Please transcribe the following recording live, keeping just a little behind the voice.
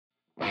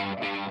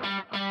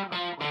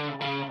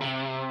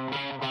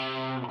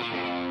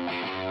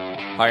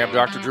Hi, I'm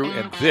Dr. Drew,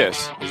 and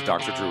this is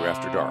Dr. Drew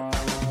After Dark.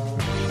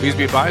 Please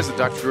be advised that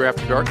Dr. Drew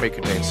After Dark may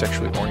contain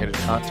sexually oriented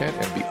content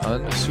and be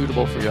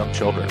unsuitable for young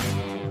children.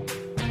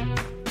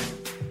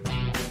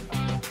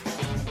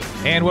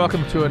 And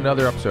welcome to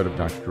another episode of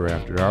Dr. Drew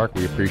After Dark.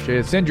 We appreciate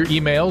it. Send your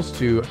emails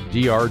to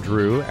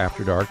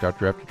drdrewafterdark,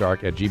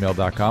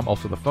 drafterdark@gmail.com.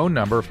 Also, the phone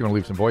number, if you want to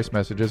leave some voice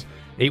messages,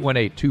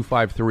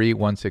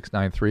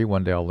 818-253-1693.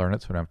 One day I'll learn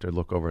it, so I don't have to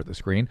look over at the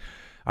screen.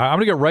 I'm going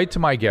to get right to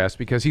my guest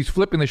because he's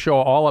flipping the show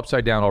all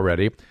upside down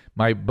already.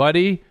 My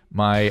buddy,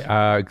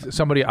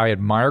 somebody I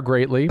admire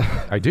greatly.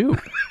 I do.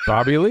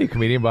 Bobby Lee,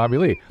 comedian Bobby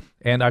Lee.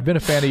 And I've been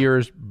a fan of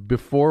yours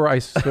before I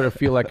sort of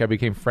feel like I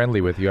became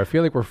friendly with you. I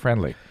feel like we're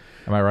friendly.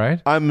 Am I right?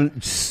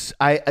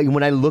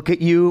 When I look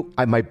at you,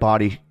 my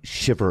body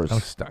shivers.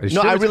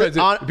 I really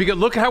because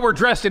look how we're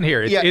dressed in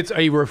here. It's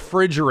a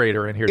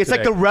refrigerator in here. It's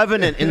today. like the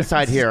Revenant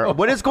inside here.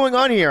 What is going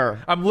on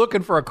here? I'm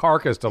looking for a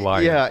carcass to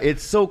lie in. Yeah,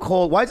 it's so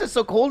cold. Why is it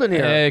so cold in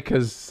here?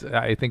 Because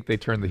I think they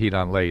turned the heat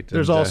on late.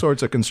 There's all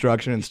sorts of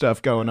construction and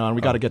stuff going on.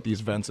 We got to get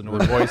these vents in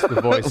order. The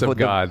voice of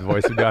God,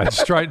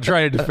 just trying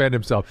to defend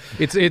himself.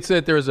 It's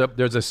that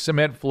there's a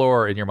cement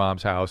floor in your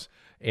mom's house.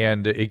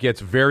 And it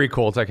gets very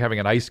cold. It's like having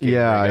an ice skate.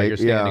 You're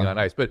standing on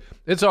ice. But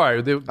it's all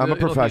right. I'm a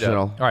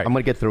professional. All right. I'm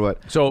going to get through it.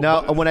 So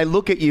now, when I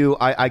look at you,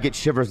 I get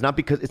shivers, not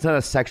because it's not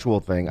a sexual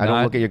thing. I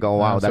don't look at you and go,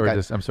 wow,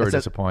 I'm sorry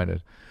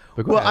disappointed.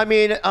 Well, I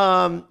mean,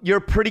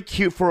 you're pretty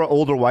cute for an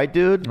older white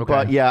dude. Okay.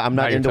 But yeah, I'm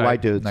not into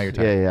white dudes. Not your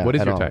type. Yeah, what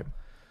is your type?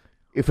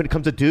 If it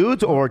comes to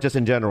dudes or just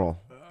in general?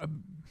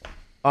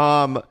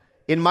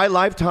 In my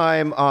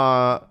lifetime,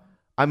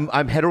 I'm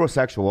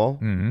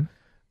heterosexual. Mm-hmm.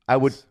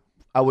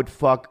 I would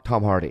fuck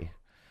Tom Hardy.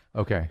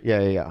 Okay.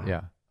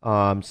 Yeah.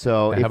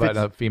 So how about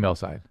the female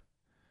side?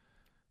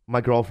 My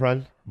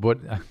girlfriend. What?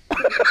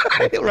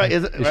 Right?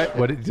 Is it right?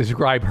 What?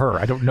 Describe her.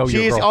 I don't know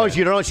your girlfriend. Oh,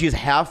 you don't know she's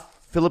half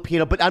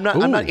Filipino, but I'm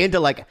not into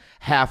like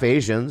half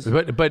Asians.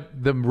 But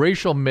the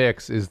racial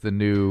mix is the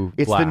new.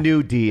 It's black. the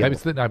new deal.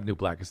 It's not new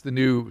black. It's the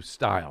new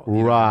style.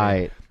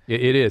 Right.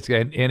 It is,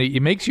 and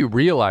it makes you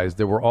realize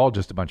that we're all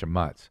just a bunch of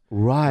mutts.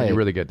 Right. You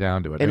really get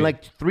down to it. And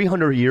like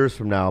 300 years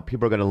from now,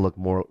 people are going to look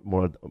more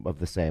of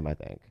the same, I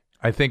think.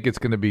 I think it's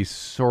going to be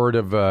sort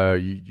of a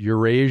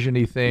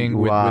Eurasian-y thing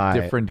with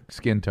different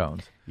skin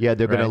tones. Yeah,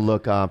 they're going to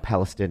look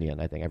Palestinian,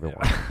 I think, everyone.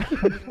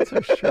 I'm not so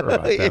sure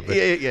about that.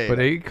 But, but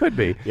it could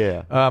be.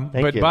 Yeah.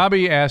 But you.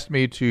 Bobby asked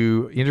me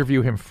to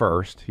interview him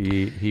first.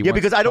 He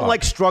because I don't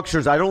like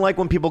structures. I don't like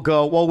when people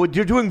go, well, when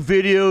you're doing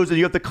videos and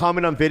you have to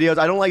comment on videos.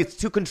 I don't like it's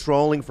too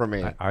controlling for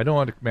me. I don't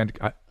want to, man.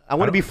 I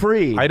want to be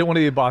free. I don't want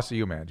to be the boss of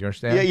you, man. Do you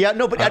understand? Yeah.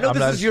 No, but I know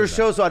this is your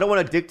show, so I don't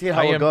want to dictate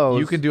how it goes.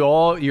 You can do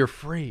all. You're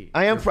free.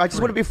 I am free. I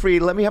just want to be free.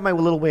 Let me have my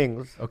little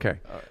wings.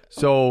 Okay.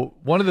 So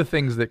one of the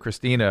things that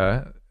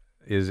Christina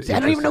is. I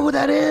don't even know who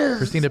that is.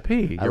 Christina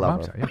P. Your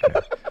mom's her. Okay.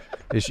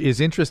 is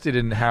interested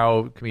in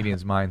how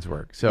comedians' minds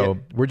work. So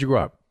where'd you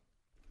grow up?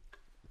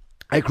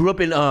 I grew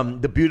up in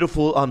the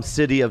beautiful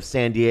city of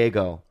San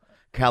Diego,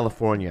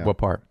 California. What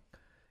part?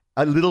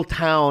 A little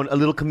town, a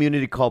little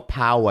community called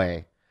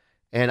Poway.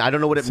 And I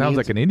don't know what it means. Sounds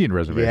like an Indian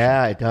reservation.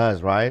 Yeah, it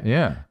does, right?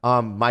 Yeah.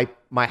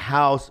 My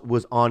house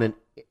was on an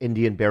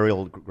Indian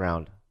burial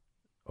ground.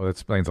 Well, that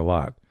explains a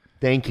lot.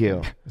 Thank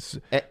you.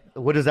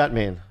 What does that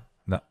mean?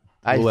 No.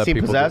 I seem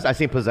possessed?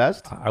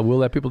 I will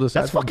let people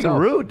decide. That's fucking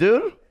rude,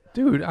 dude.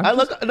 Dude,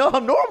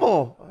 I'm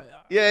normal.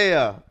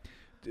 Yeah.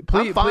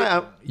 Please, I'm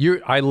fine.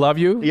 I love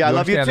you. Yeah, I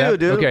love you too, that?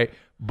 dude. Okay.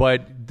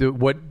 But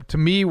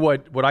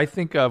what I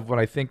think of when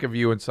I think of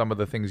you and some of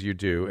the things you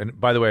do, and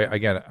by the way,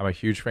 again, I'm a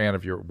huge fan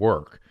of your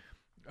work.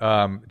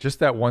 Just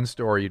that one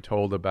story you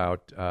told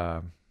about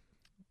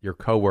your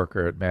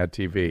coworker at Mad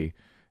TV,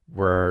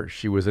 where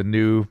she was a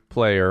new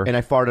player, and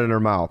I farted in her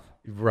mouth.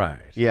 Right.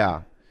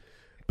 Yeah,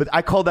 but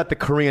I call that the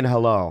Korean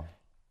hello.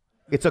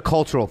 It's a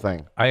cultural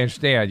thing. I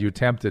understand you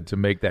attempted to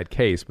make that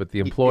case, but the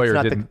employer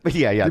didn't.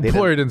 The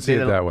employer didn't see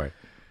it that way.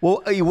 Well,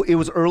 it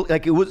was early.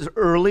 Like it was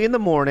early in the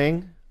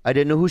morning. I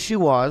didn't know who she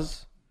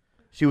was.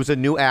 She was a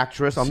new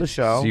actress on the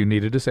show. So you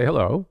needed to say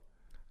hello.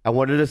 I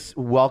wanted to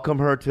welcome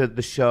her to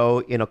the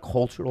show in a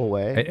cultural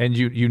way. And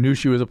you knew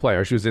she was a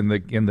player. She was in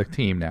the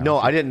team now. No,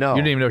 I didn't know.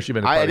 You didn't even know she'd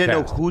been. I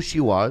didn't know who she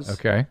was.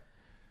 Okay.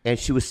 And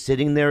she was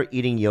sitting there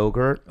eating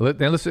yogurt.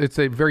 Listen, it's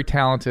a very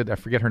talented. I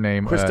forget her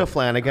name. Krista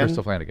Flanagan.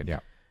 Krista Flanagan. Yeah.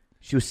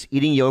 She was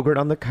eating yogurt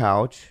on the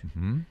couch.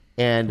 Mm-hmm.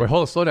 And wait,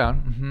 hold on, slow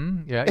down.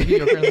 Mm-hmm. Yeah, eating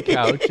yogurt on the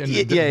couch.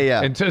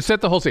 And, And to set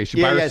the whole stage, she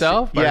by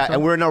herself.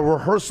 And we're in a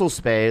rehearsal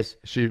space.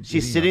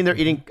 She's sitting there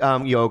eating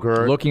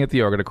yogurt, looking at the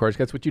yogurt. Of course,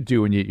 that's what you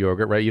do when you eat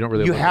yogurt, right? You don't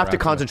really. You have to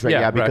concentrate,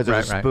 because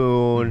there's a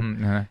spoon.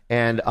 Mm-hmm.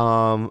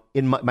 And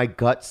in my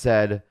gut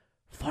said,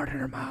 fart in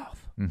her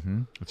mouth.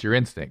 Mm-hmm. It's your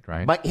instinct,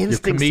 right? My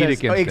instinct your comedic says,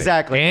 instinct.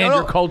 exactly, and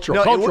your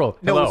cultural.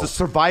 It was a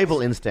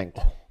survival instinct,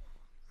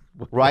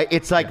 right?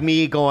 It's like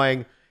me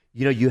going.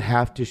 You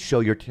have to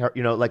show your,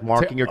 like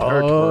marking your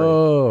territory.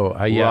 Oh,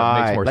 yeah, right.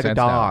 It makes more like sense a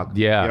dog. Now.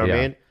 Yeah, you know what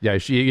I mean? Yeah,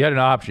 you had an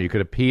option. You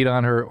could have peed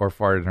on her or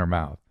farted in her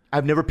mouth.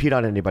 I've never peed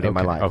on anybody in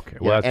my life. Okay,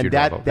 well, that's and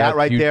that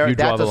right there,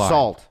 that's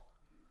assault.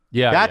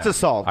 Yeah, That's yeah.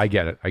 assault. I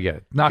get it.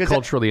 Not Because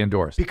culturally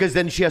endorsed. Because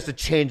then she has to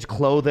change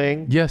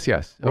clothing. Yes.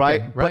 Okay,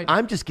 Right? right. But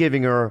I'm just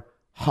giving her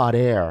hot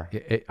air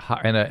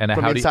And a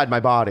from how inside my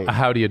body.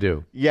 how do you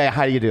do? Yeah,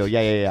 how do you do?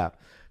 Yeah.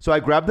 So I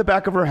grabbed the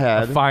back of her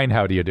head. Fine.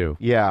 How do you do?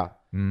 Yeah.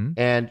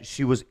 And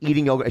she was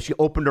eating yogurt. She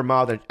opened her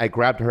mouth and I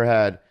grabbed her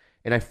head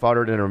and I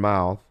farted in her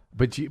mouth.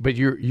 But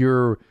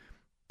you're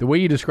the way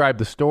you describe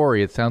the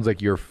story. It sounds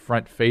like you're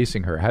front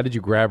facing her. How did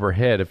you grab her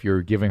head if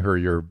you're giving her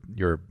your?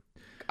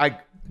 I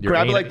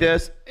grabbed it like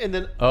this and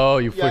then. Oh,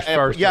 you pushed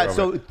first. Yeah,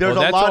 so there's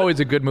that's a lot. always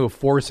a good move.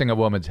 Forcing a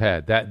woman's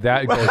head. That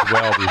goes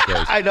well these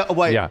days. I know.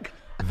 Wait. Yeah.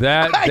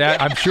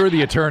 That I'm sure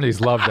the attorneys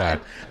love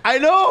that. I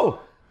know.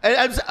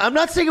 And I'm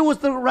not saying it was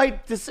the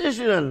right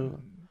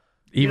decision.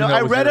 Even though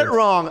I read it yours.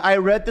 wrong. I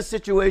read the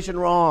situation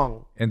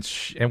wrong. And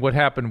what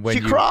happened when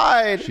She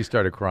cried. She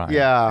started crying.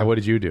 Yeah. And what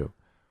did you do?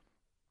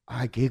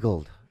 I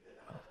giggled.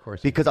 Of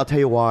course. Because I'll tell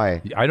you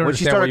why. I don't When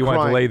she understand why started you want to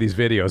crying- delay these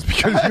videos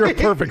because you're a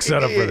perfect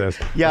setup for this.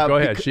 Yeah, Go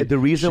ahead. the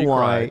reason she why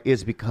cried.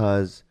 is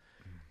because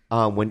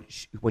when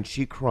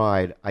she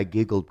cried, I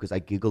giggled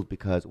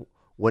because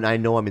when I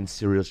know I'm in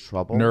serious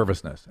trouble,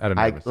 Nervousness. Out of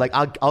nervousness.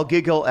 I'll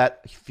giggle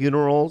at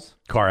funerals,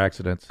 car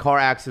accidents. car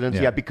accidents,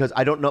 Yeah. yeah, because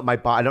I don't know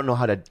I don't know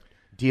how to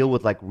deal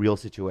with like real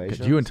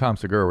situations. You and Tom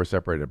Segura were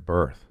separated at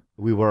birth.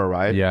 we were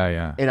right,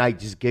 Yeah. and I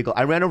just giggle.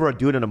 I ran over a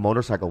dude on a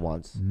motorcycle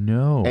once,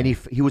 No. and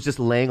he was just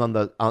laying on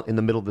in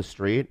the middle of the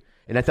street,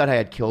 and I thought I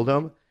had killed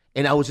him,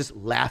 and I was just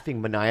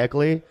laughing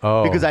maniacally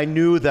because I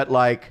knew that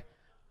like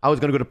I was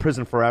gonna go to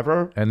prison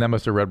forever. And that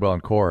must have read well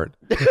in court.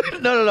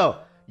 No.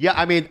 Yeah,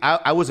 I mean,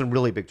 I was in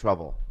really big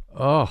trouble.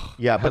 Oh.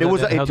 Yeah, but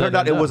it turned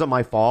out it wasn't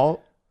my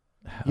fault.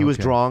 He was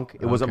Okay. drunk.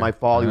 It wasn't Okay. my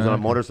fault. He was on a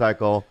Okay.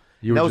 motorcycle.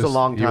 You That were was a just-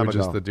 long time You were ago.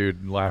 just the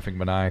dude laughing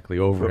maniacally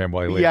over him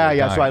while he lay Yeah.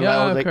 there So I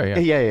dying. was like,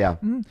 okay, yeah.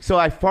 So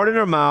I farted in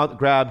her mouth,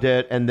 grabbed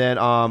it, and then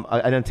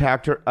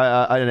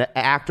an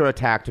actor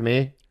attacked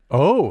me.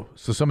 Oh,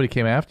 so somebody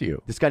came after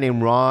you. This guy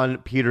named Ron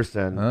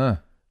Peterson, Uh,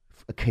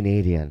 a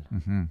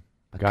Canadian.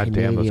 A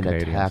Goddamn those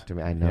Canadians. attacked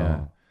me. I know. Yeah.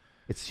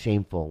 It's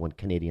shameful when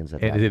Canadians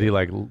attack. and did me. he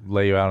like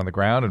lay you out on the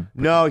ground? And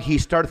No, he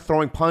started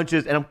throwing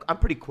punches, and I'm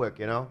pretty quick,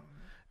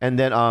 And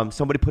then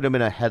somebody put him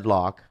in a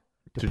headlock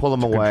to pull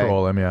him to away.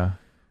 control him, yeah.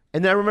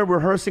 And then I remember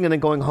rehearsing and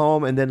then going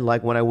home, and then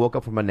like when I woke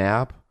up from a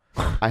nap,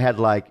 I had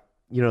like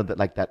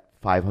that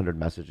 500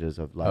 messages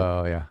of like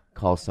Oh, yeah.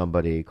 call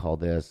somebody, call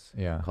this,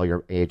 Yeah. call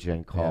your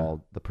agent,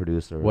 call the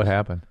producers. What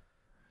happened?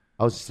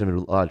 I was just in a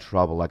lot of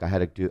trouble. Like I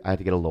had to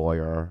get a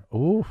lawyer,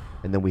 Ooh.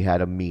 and then we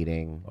had a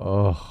meeting,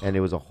 Oh. and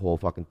it was a whole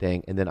fucking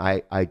thing. And then I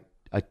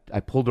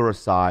pulled her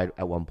aside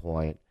at one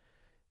point,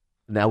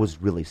 and I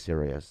was really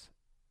serious.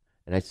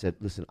 And I said,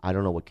 "Listen, I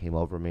don't know what came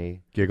over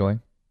me.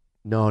 Giggling?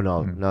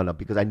 No,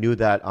 because I knew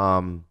that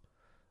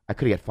I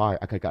could get fired.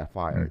 I could have got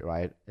fired,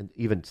 right? And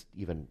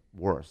even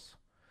worse.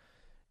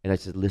 And I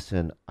said,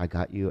 "Listen, I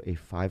got you a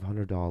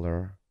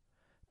 $500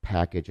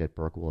 package at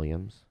Burke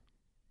Williams,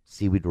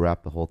 seaweed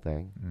wrap, the whole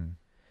thing,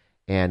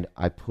 and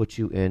I put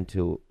you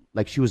into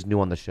like she was new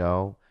on the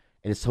show,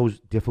 and it's so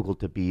difficult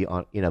to be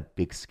in a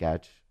big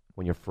sketch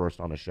when you're first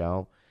on a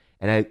show,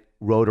 and I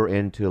wrote her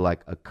into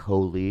like a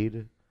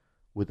co-lead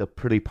with a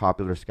pretty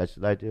popular sketch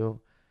that I do."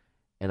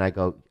 And I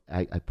go,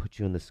 I put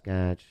you in the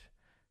sketch.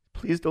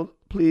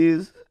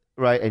 Please.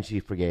 Right. And she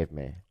forgave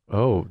me.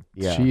 Oh,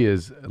 Yeah. she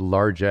is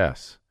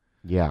largesse.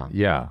 Yeah.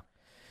 Yeah.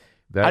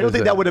 I don't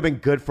think that would have been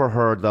good for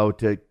her though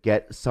to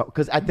get some,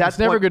 because at that It's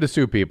never point, good to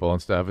sue people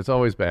and stuff. It's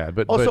always bad.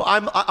 But also,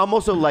 but I'm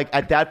also like,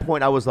 at that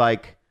point, I was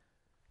like,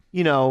 a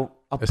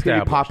pretty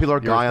Established. popular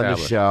You're guy on the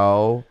established.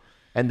 show.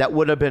 And that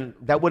wouldn't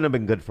have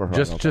been good for her.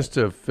 just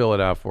to fill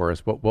it out for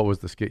us, what was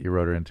the skit you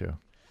wrote her into?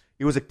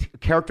 It was a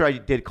character I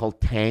did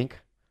called Tank.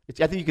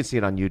 I think you can see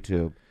it on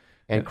YouTube.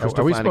 And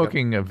Are we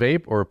smoking a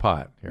vape or a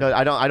pot? Here? No,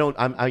 I don't.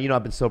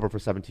 I've been sober for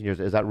 17 years.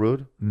 Is that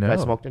rude? No, That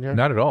I smoked in here?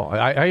 Not at all.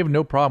 I have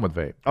no problem with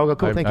vape. Oh,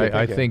 cool. Thank you.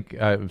 I think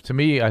to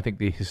me, I think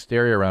the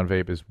hysteria around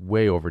vape is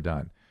way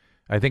overdone.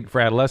 I think for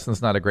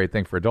adolescents, not a great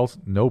thing. For adults,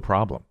 no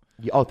problem.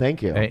 Oh,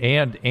 thank you.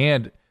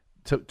 And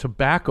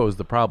tobacco is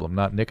the problem,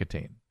 not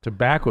nicotine.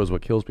 Tobacco is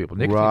what kills people.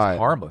 Nicotine's Right.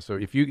 harmless. So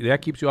if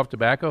that keeps you off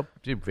tobacco,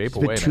 dude, vape It's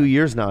away. been 2 man.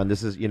 years now, and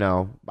this is,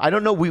 I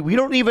don't know. We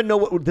don't even know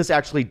what this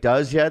actually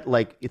does yet.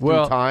 Like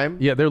Well, through time.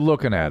 yeah, they're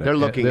looking at it. They're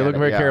looking at it,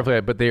 very yeah. carefully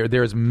at it. But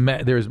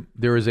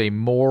there is a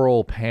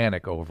moral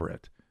panic over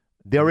it.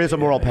 There is a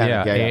moral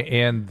panic. Yeah.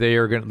 And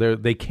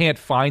they can't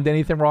find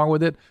anything wrong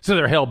with it, so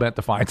they're hell bent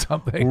to find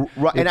something.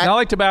 Right, It's and not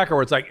like tobacco,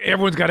 where it's like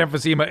everyone's got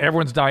emphysema,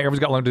 everyone's dying, everyone's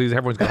got lung disease,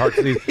 everyone's got heart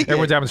disease,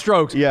 everyone's having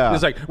strokes. Yeah.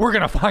 It's like we're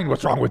gonna find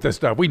what's wrong with this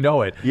stuff. We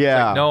know it. It's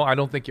Yeah. like, no, I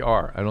don't think you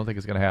are. I don't think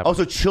it's gonna happen.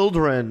 Also,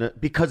 children,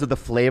 because of the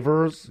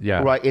flavors.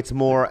 Yeah. Right. It's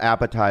more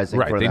appetizing.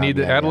 Right, For they them. need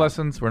Yeah, yeah.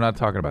 adolescents. We're not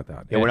talking about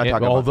that. Yeah, we're not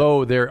talking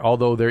about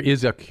although there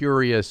is a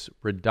curious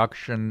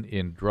reduction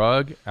in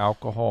drug,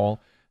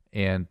 alcohol,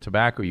 and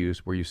tobacco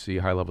use, where you see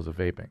high levels of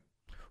vaping.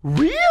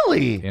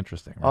 Really?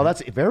 Interesting. Oh, right?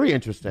 that's very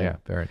interesting. yeah,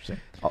 very interesting.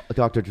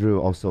 Dr.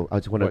 Drew. Also, I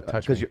just want to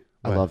Touch because me.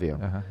 I love you.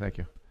 Thank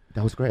you.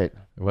 That was great.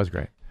 It was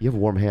great. You have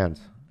warm hands.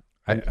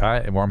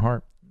 I warm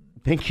heart.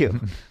 Thank you.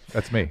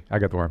 That's me. I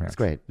got the warm hands. That's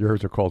great.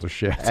 Yours are cold as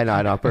shit. And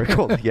I know, very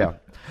cool. Yeah,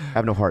 I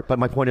have no heart. But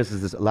my point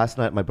is this: last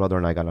night my brother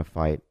and I got in a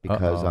fight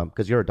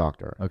because you're a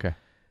doctor. Okay.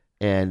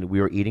 And we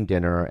were eating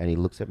dinner, and he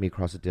looks at me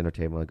across the dinner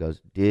table and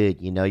goes,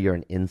 "Dude, you know you're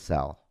an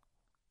incel.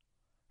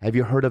 Have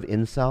you heard of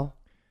incel?"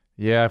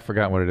 Yeah, I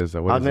forgot what it is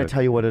though. I'm going to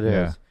tell you what it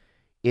is.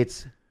 Yeah.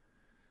 It's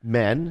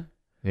men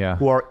Yeah.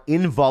 who are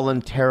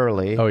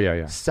involuntarily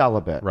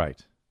celibate.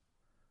 Right.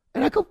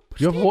 And I go,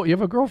 You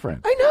have a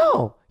girlfriend. I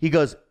know. He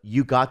goes,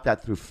 you got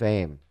that through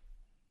fame.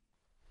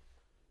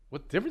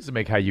 What difference does it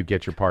make how you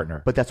get your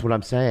partner? But that's what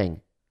I'm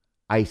saying.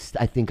 I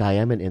think I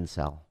am an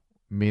incel.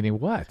 Meaning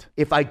what?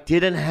 If I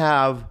didn't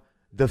have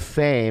the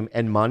fame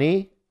and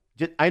money,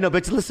 I know,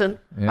 but listen,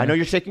 I know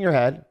you're shaking your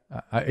head.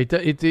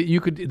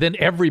 You could then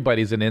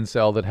everybody's an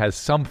incel that has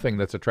something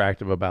that's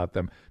attractive about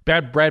them.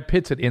 Brad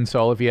Pitt's an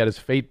incel if he had his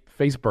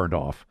face burned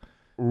off.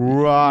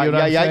 Right. You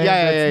know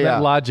yeah.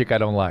 That logic I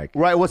don't like.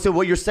 Right. Well, so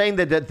what you're saying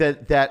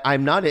that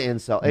I'm not an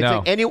incel. It's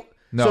No.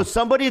 No. So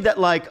somebody that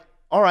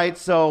all right,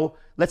 so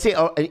let's say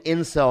an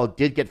incel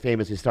did get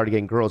famous, he started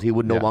getting girls, he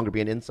would no longer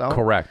be an incel?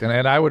 Correct.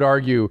 And I would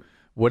argue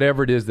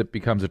whatever it is that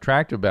becomes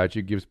attractive about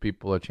you gives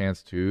people a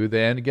chance to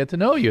then get to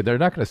know you. They're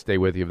not going to stay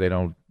with you if they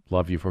don't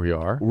love you for who you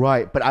are.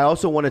 Right. But I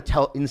also want to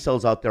tell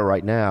incels out there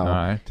right now, All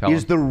right,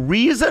 the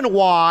reason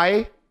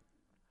why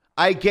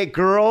I get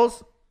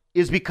girls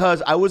is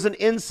because I was an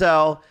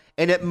incel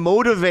and it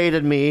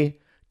motivated me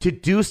to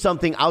do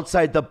something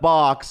outside the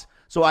box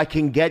so I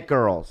can get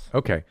girls.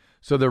 Okay.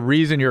 So the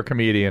reason you're a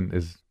comedian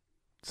is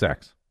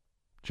sex,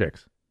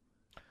 chicks.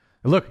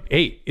 Look,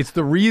 it's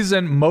the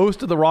reason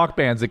most of the rock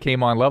bands that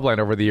came on Loveline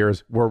over the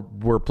years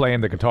were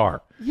playing the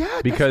guitar.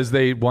 Yeah, because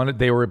they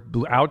were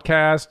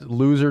outcast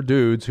loser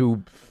dudes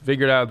who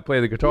figured out to play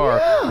the guitar.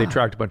 Yeah. They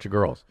attract a bunch of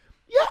girls.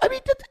 Yeah, I mean,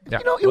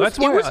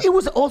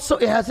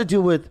 it has to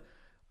do with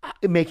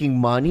making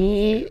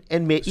money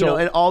and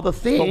and all the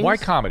things. But why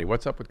comedy?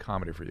 What's up with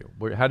comedy for you?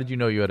 How did you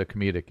know you had a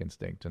comedic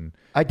instinct? And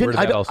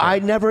I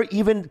never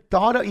even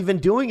thought of even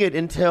doing it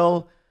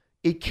until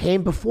it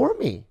came before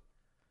me.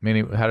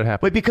 Meaning, how did it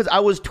happen? But because I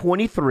was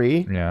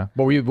 23. Yeah.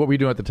 What were you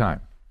doing at the time?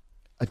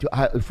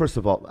 First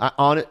of all,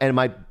 and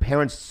my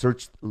parents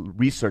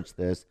researched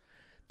this.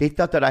 They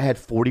thought that I had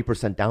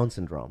 40% Down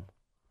syndrome.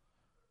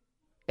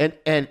 And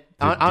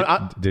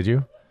did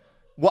you?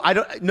 Well, I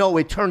don't know.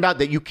 It turned out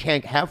that you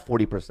can't have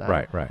 40%.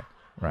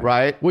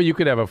 Right. Well, you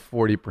could have a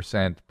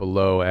 40%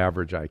 below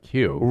average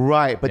IQ.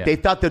 Right, but they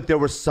thought that there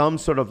was some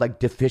sort of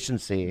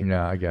deficiency.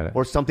 Yeah, I get it.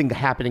 Or something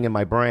happening in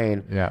my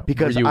brain. Yeah.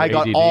 Because I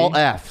got ADD? all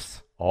Fs.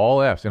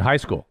 All Fs in high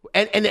school.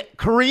 And the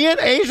Korean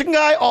Asian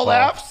guy, all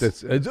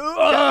Fs. Right. Kill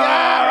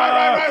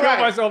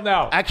myself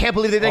now. I can't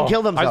believe they didn't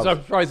kill themselves. I'm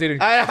surprised they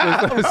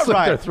didn't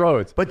slit their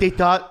throats. But they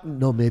thought,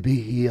 no, maybe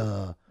he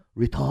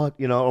retard,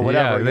 or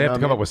whatever. Yeah, they have to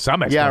come up with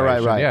some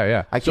explanation. Yeah, right.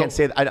 Yeah. I can't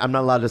say that. I'm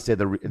not allowed to say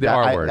the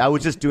R word. I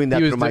was just doing that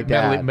through my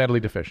dad. Mentally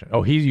deficient.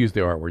 Oh, he used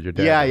the R word. Your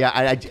dad.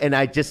 Yeah.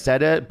 I just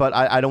said it, but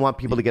I don't want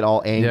people to get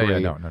all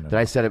angry No. that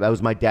I said it. That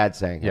was my dad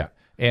saying it. Yeah.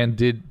 And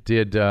did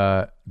it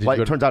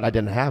turns out I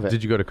didn't have it.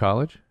 Did you go to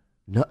college?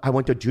 No, I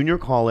went to junior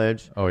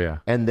college. Oh, yeah.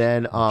 And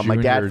then my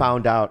dad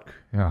found out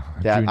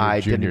that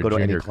I didn't go to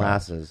any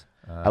classes.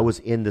 I was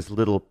in this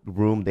little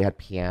room. They had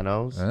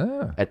pianos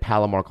at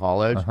Palomar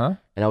College.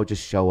 And I would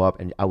just show up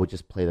and I would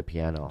just play the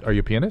piano. Are you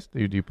a pianist? Do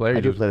you play? I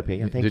do play the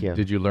piano. Thank you.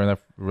 Did you learn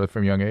that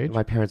from a young age?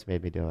 My parents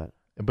made me do it.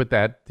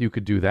 But you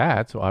could do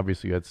that, so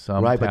obviously you had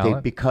some talent.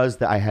 But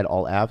because I had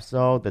all Fs,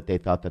 though, that they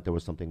thought that there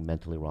was something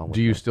mentally wrong with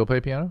me. Do you still play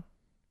piano?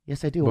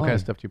 Yes, I do. What kind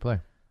of stuff do you play?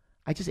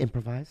 I just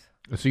improvise.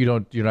 So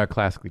you're not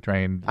classically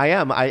trained? I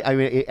am. I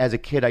mean, as a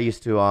kid, I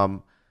used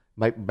to.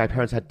 My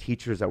parents had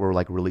teachers that were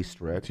really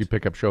strict. So you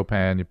pick up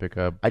Chopin. You pick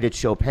up. I did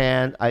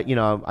Chopin.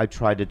 I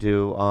tried to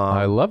do.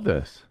 I love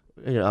this.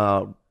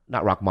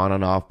 Not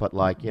Rachmaninoff, but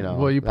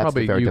Well, you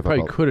probably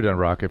could have done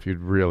rock if you'd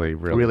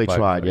really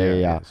tried.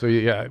 Yeah.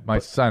 So my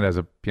son has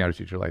a piano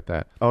teacher like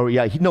that. Oh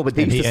yeah, but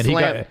they used to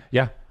slam.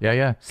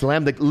 Yeah.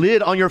 Slam the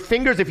lid on your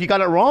fingers if you got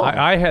it wrong.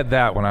 I had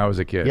that when I was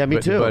a kid. Yeah, me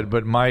too.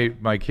 But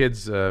my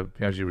kid's piano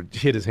teacher would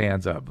hit his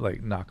hands up,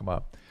 knock him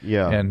up.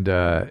 Yeah.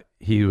 And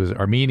he was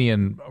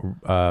Armenian,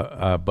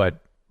 but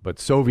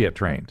Soviet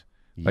trained.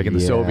 In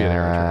the Soviet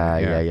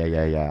era.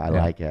 Yeah. I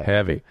like it.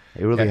 Heavy.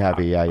 Really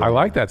heavy. Yeah. I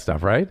like that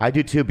stuff, right? I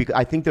do too, because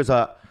I think there's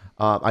a.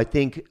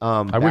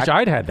 I wish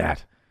I'd had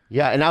that.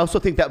 Yeah, and I also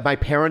think that my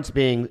parents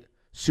being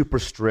super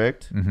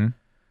strict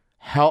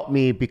helped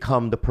me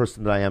become the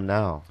person that I am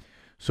now.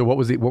 So what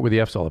were the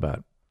Fs all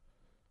about?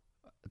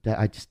 That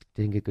I just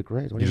didn't get good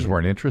grades. You just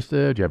weren't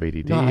interested? Do you have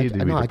ADD? Did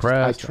you be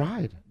depressed? I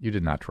tried. You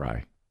did not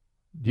try.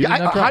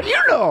 How do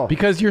you know?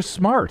 Because you're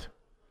smart.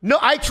 No,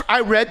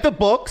 I read the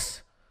books.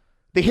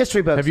 The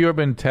history books. Have you ever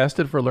been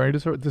tested for learning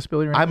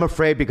disability? Or I'm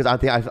afraid because I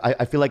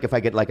feel like if I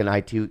get an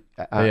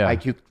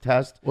IQ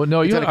test, well, no,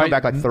 it's going to come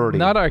back 30.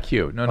 Not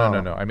IQ. No.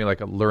 I mean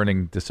a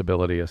learning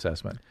disability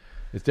assessment.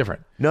 It's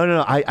different.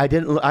 No. I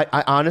didn't.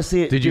 I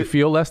honestly. Did you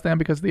feel less than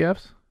because of the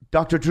Fs?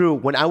 Dr. Drew,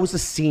 when I was a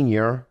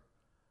senior,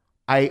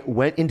 I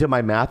went into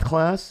my math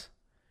class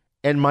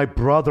and my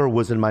brother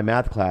was in my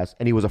math class,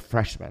 and he was a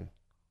freshman.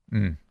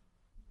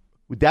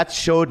 That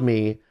showed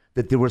me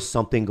that there was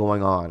something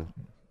going on.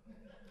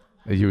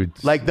 You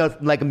would, like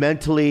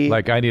mentally,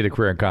 like I need a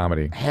career in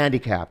comedy.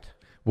 handicapped.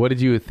 What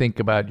did you think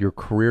about your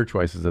career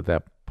choices at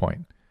that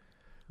point?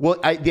 Well,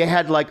 they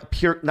had like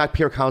not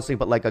peer counseling,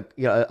 but like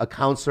a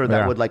counselor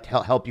that would like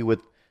help you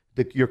with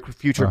your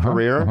future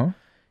career.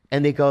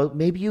 And they go,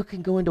 maybe you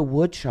can go into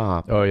wood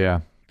shop. Oh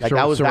yeah, Like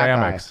I was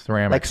ceramics, that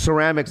guy. Like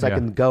ceramics, like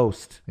in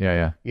Ghost.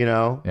 Yeah. You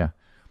know. Yeah.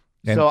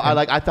 So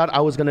I thought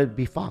I was gonna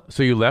be fucked.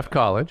 So you left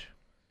college.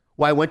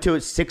 Well, I went to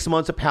 6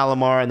 months of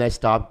Palomar and I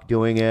stopped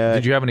doing it.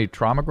 Did you have any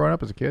trauma growing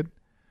up as a kid?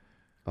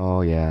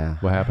 Oh yeah.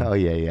 What happened? Oh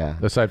yeah.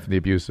 Aside from the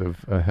abuse of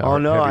Oh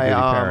no,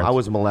 parents. I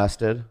was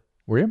molested.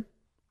 Were you?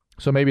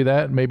 So maybe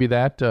that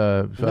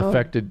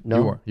affected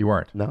no. You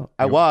weren't. No,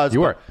 I was.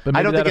 You were. But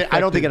I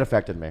don't think it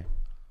affected me.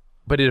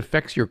 But it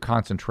affects your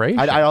concentration.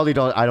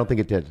 I don't think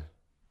it did.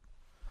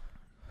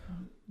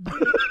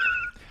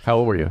 How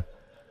old were you?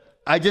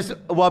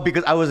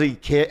 Because I was a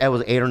kid. I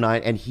was 8 or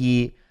 9, and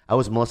I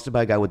was molested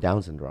by a guy with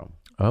Down syndrome.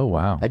 Oh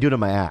wow. I do it in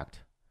my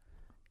act,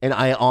 and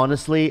I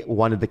honestly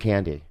wanted the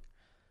candy.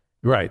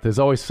 Right. There's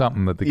always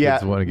something that the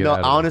kids want to get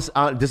out of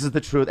it. This is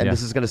the truth, and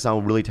this is going to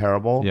sound really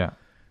terrible. Yeah.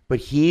 But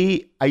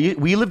we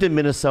lived in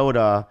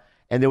Minnesota,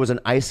 and there was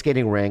an ice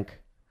skating rink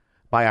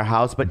by our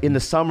house. But in the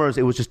summers,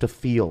 it was just a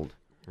field.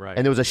 Right.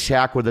 And there was a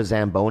shack where the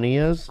Zamboni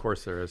is. Of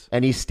course there is.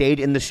 And he stayed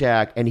in the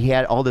shack, and he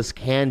had all this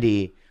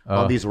candy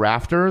on these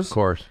rafters. Of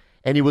course.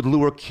 And he would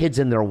lure kids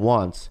in there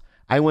once.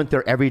 I went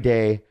there every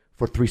day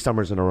for 3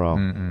 summers in a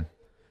row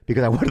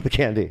because I wanted the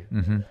candy.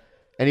 And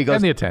he goes,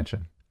 and the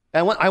attention.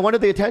 I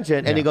wanted the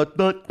attention, and he goes,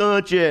 don't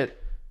touch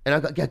it. And I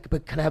go, yeah,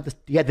 but can I have this?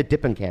 He had the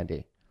dipping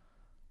candy,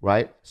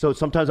 right? So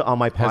sometimes on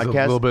my Has a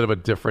podcast, little bit of a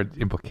different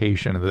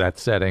implication in that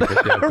setting.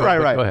 But yeah,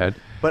 right. Go ahead.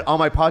 But on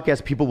my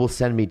podcast, people will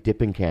send me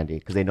dipping candy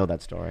because they know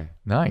that story.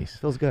 Nice.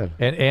 Feels good.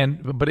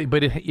 But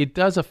it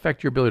does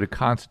affect your ability to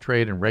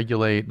concentrate and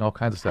regulate and all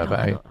kinds of stuff.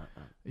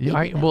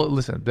 Well,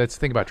 listen. That's the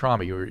thing about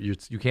trauma. You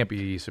can't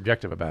be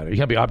subjective about it. You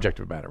can't be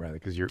objective about it, rather,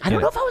 because you're. I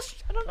don't know if I was.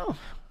 I don't know.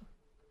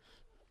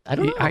 I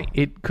don't know.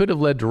 It could have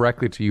led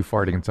directly to you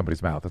farting in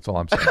somebody's mouth. That's all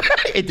I'm saying.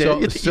 It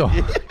did. So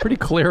pretty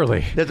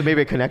clearly. There's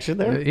maybe a connection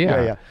there.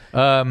 Yeah.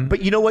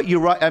 But you know what?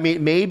 You're right. I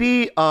mean,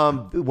 maybe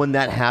when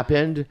that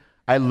happened,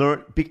 I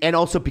learned, and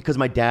also because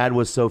my dad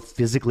was so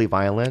physically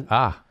violent.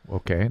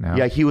 Okay. Now.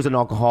 Yeah, he was an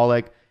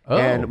alcoholic. Oh.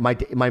 And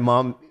my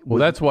mom was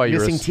that's why you're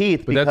missing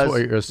teeth but that's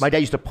why because my dad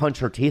used to punch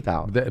her teeth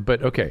out.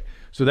 But okay,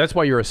 so that's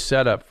why you're a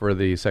setup for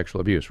the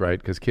sexual abuse, right?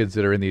 Because kids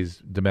that are in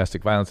these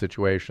domestic violence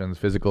situations,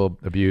 physical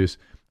abuse,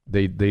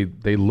 they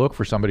look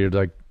for somebody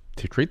to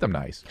treat them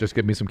nice. Just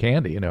give me some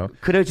candy, you know.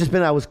 Could it have just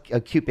been I was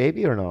a cute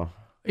baby or no?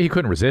 He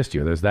couldn't resist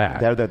you. There's that.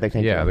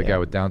 The guy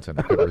with Down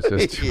syndrome couldn't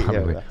resist you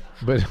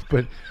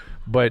probably.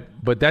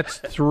 But that's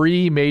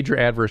 3 major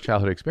adverse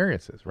childhood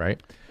experiences,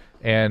 right?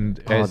 And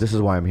this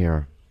is why I'm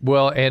here.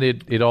 Well, and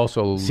it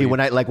also see when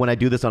I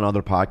do this on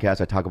other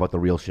podcasts, I talk about the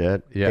real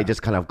shit. Yeah. They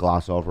just kind of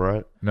gloss over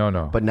it.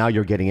 No. But now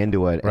you're getting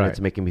into it, and Right. it's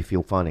making me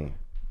feel funny.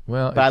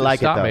 Well, but I like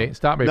stop it though. me.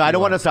 Stop me. No, I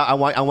don't want to stop. I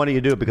want you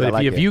to do it because But I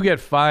like if it. you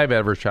get 5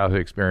 adverse childhood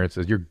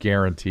experiences, you're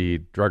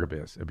guaranteed drug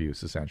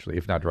abuse, essentially,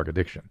 if not drug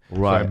addiction.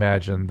 Right. So I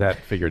imagine that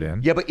figured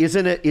in. Yeah, but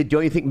isn't it?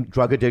 Don't you think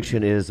drug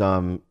addiction is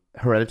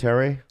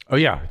hereditary? Oh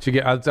yeah.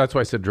 That's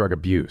why I said drug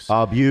abuse.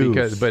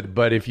 Abuse.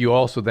 But if you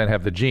also then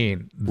have the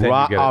gene, then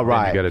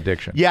you get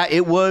addiction. Yeah,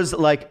 it was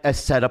like a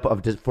setup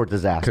for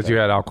disaster. Because you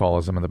had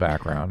alcoholism in the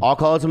background.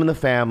 Alcoholism in the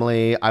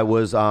family. I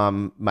was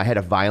I had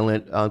a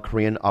violent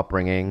Korean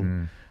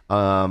upbringing.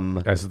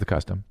 As is the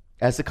custom.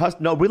 As the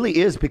custom. No, it really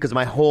is because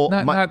my whole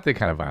not the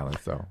kind of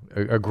violence though.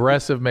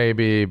 Aggressive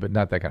maybe, but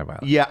not that kind of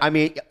violence. Yeah, I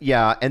mean,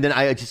 yeah, and then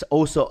I just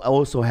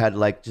also had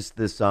like just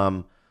this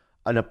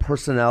a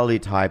personality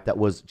type that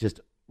was just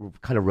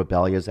kind of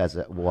rebellious as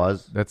it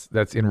was.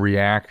 That's in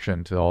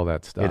reaction to all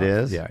that stuff. It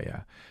is?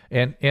 Yeah.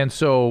 And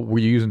so were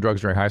you using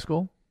drugs during high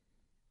school?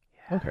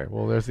 Yeah. Okay,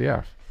 well there's the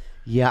F.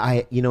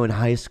 Yeah, in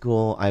high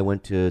school I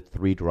went to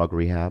 3 drug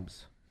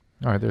rehabs.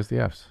 All right, there's the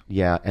Fs.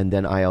 Yeah, and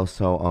then I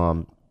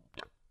also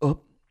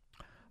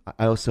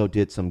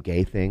did some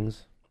gay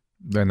things.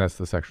 Then that's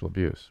the sexual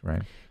abuse,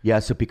 right? Yeah,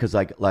 so because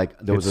like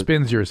there was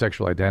spins your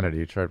sexual identity.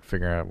 You try to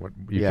figure out what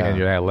you can.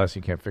 You're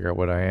adolescent. You can't figure out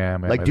what I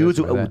am. Like dudes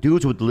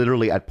would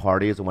literally at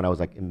parties, and when I was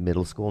like in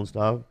middle school and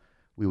stuff,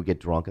 we would get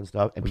drunk and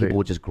stuff, and people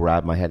would just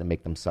grab my head and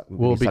make them suck.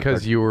 Well,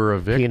 because you were a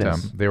victim,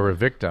 penis. They were a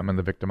victim, and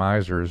the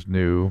victimizers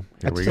knew.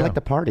 I just like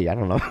the party. I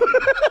don't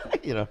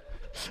know.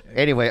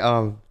 Anyway,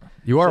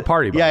 you are a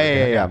party.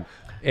 Yeah.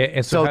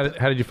 And so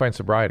how did you find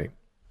sobriety?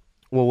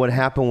 Well, what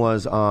happened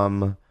was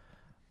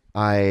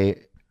I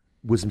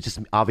was just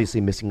obviously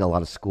missing a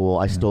lot of school.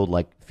 I stole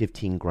like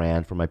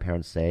 $15,000 from my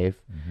parents'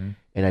 safe,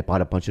 and I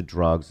bought a bunch of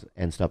drugs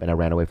and stuff, and I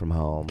ran away from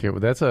home. Okay, well,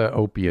 that's an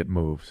opiate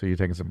move. So you're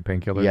taking some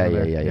painkillers?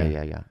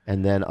 Yeah.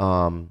 And then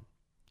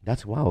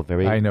that's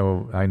very. I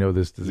know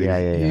this disease.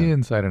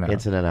 Inside and out.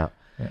 Inside and out.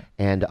 Yeah.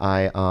 And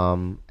I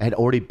had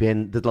already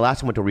been the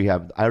last time I went to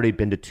rehab. I already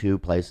been to 2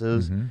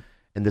 places,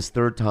 and this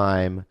third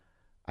time,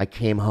 I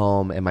came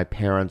home and my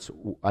parents,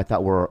 I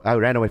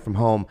ran away from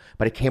home,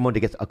 but I came home to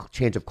get a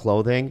change of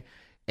clothing.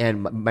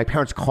 And my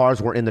parents'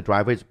 cars were in the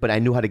driveways, but I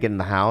knew how to get in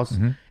the house.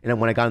 And then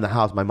when I got in the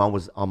house, my mom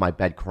was on my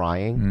bed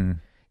crying.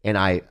 And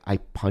I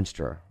punched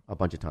her a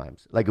bunch of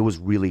times. Like, it was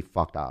really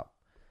fucked up.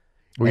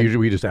 Were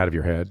you just out of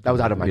your head? That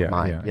was out of my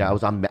mind. Yeah, I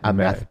was on a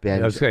meth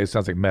binge. I was saying, it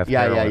sounds like meth.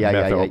 Yeah.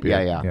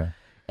 Opiate.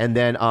 And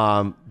then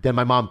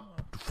my mom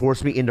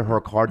forced me into her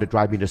car to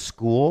drive me to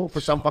school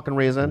for some fucking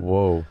reason.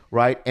 Whoa.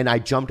 Right? And I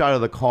jumped out of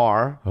the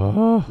car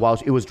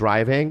while it was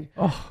driving.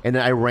 And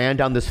then I ran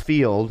down this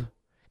field.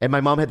 And my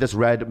mom had this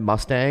red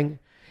Mustang.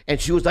 And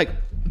she was like...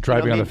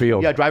 Driving on the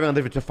field. Yeah, driving on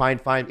the field to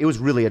find... It was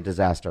really a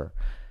disaster.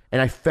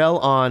 And I fell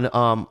on a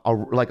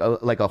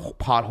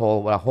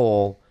pothole, a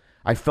hole.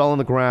 I fell on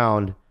the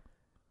ground.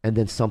 And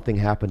then something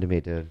happened to me,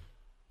 dude.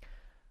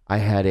 I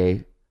had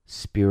a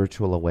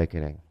spiritual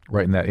awakening.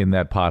 Right in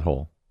that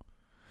pothole.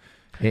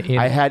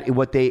 I had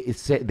what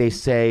they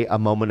say a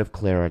moment of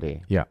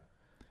clarity. Yeah.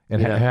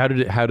 And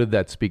how did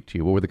that speak to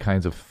you? What were the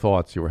kinds of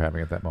thoughts you were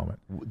having at that moment?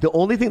 The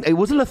only thing, it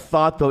wasn't a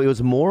thought though. It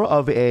was more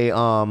of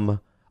a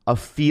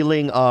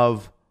feeling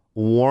of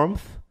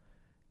warmth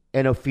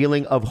and a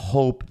feeling of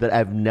hope that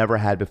I've never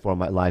had before in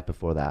my life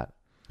before that.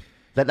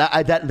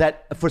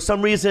 That for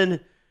some reason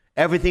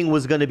everything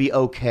was going to be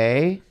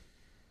okay,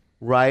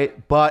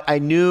 right? But I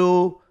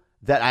knew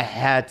that I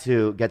had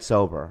to get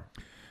sober.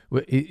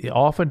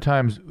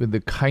 Oftentimes, in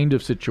the kind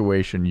of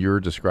situation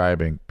you're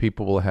describing,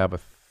 people will have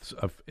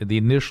the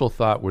initial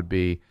thought would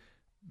be,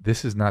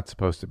 this is not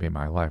supposed to be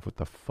my life. What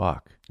the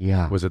fuck?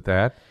 Yeah. Was it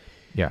that?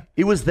 Yeah.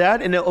 It was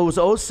that, and it was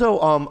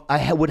also,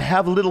 would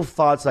have little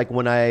thoughts like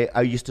when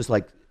I used to,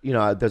 like,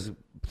 there's a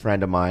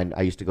friend of mine,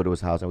 I used to go to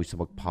his house, and we used to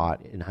smoke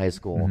pot in high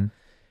school. Mm-hmm.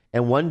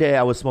 And one day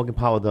I was smoking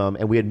pot with him,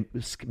 and we had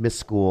missed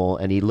school,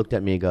 and he looked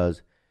at me and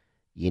goes,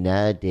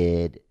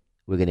 dude,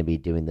 we're going to be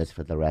doing this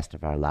for the rest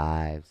of our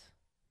lives.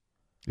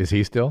 Is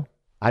he still?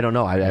 I don't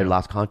know. I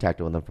lost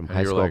contact with him from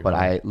high school, but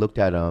I looked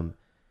at him,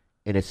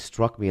 and it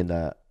struck me in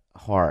the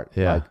heart.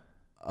 Yeah. Like,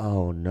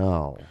 oh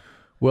no.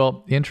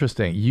 Well,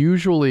 interesting.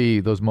 Usually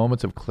those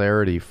moments of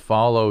clarity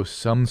follow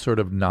some sort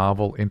of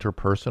novel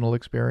interpersonal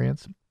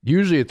experience.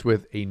 Usually it's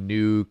with a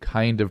new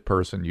kind of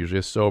person, usually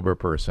a sober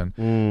person.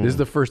 This is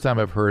the first time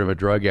I've heard of a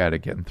drug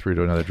addict getting through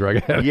to another drug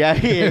addict. Yeah,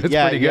 it's pretty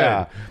good.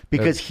 Yeah.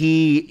 Because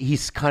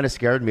he's kind of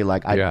scared me.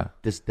 Like,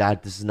 this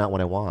is not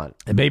what I want.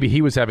 And maybe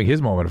he was having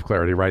his moment of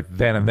clarity right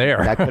then and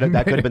there. That could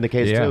have been the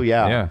case too.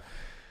 Yeah.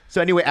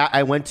 So anyway,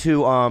 I went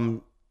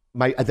to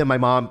then my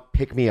mom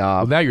picked me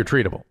up. Well, now you're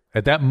treatable.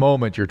 At that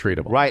moment, you're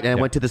treatable. Right, and I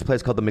went to this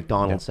place called the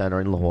McDonald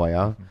Center in La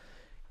Jolla.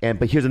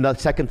 But here's another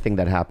second thing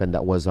that happened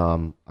that was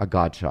a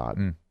God shot.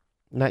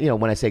 Not,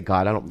 when I say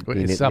God, I don't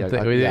mean it's something.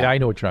 I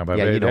know what you're talking about.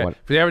 Yeah, you know what.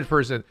 For the average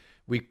person,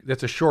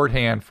 that's a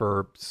shorthand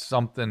for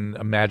something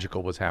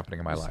magical was happening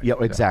in my life. Yeah,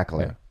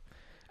 exactly. Yeah.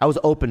 I was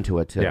open to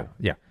it too.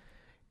 Yeah.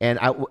 And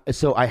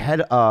I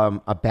had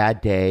a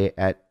bad day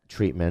at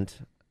treatment,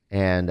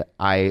 and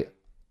I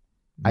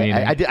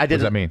did. What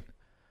does that mean?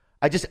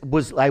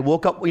 I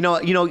woke up,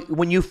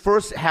 when you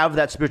first have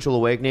that spiritual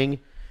awakening,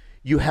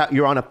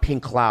 you're on a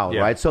pink cloud,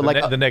 right? So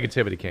the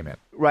negativity came in.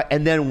 Right.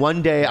 And then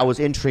one day I was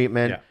in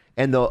treatment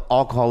and the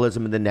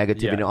alcoholism and the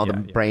negativity and all the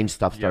brain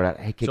stuff started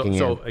kicking in.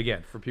 So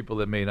again, for people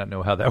that may not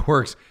know how that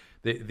works,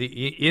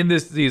 in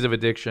this disease of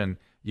addiction,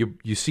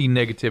 you see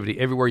negativity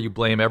everywhere, you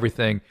blame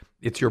everything.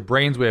 It's your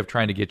brain's way of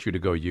trying to get you to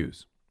go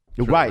use.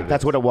 Right,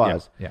 that's what it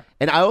was. Yeah.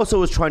 And I also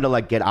was trying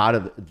to get out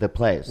of the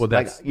place. Well,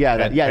 that's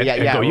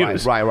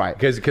right.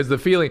 Because the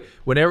feeling,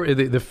 whenever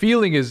the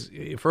feeling is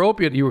for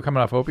opiate, you were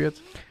coming off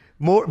opiates.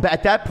 More, but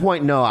at that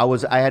point, no,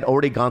 I had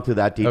already gone through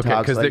that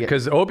detox. Okay,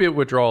 because opiate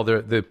withdrawal,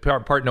 the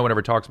part no one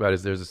ever talks about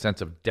is there's a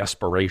sense of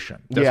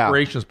desperation.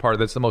 Desperation is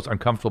that's the most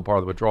uncomfortable part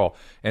of the withdrawal.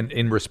 And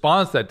in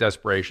response to that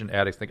desperation,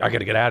 addicts think, I got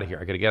to get out of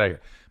here.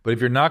 But if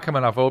you're not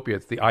coming off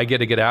opiates, the I got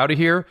to get out of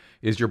here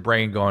is your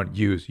brain going,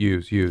 use. Yeah.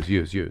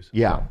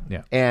 So,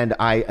 yeah. And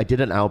I did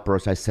an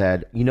outburst. I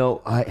said,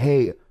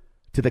 hey,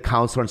 to the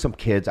counselor and some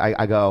kids,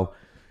 I go,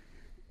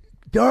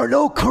 there are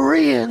no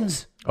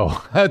Koreans.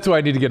 Oh, that's why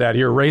I need to get out of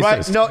here.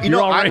 Racist. Right?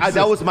 No, racist.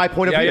 That was my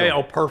point of view. Yeah.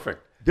 Oh,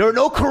 perfect. There are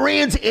no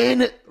Koreans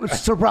in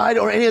sobriety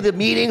or any of the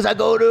meetings I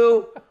go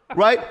to.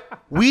 Right?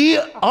 We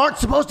aren't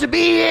supposed to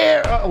be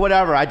here.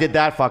 Whatever. I did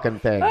that fucking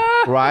thing.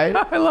 Right?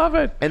 I love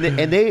it. And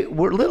they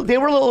were a little,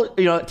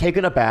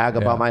 taken aback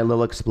about my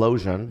little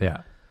explosion.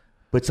 Yeah.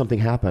 But something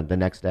happened the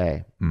next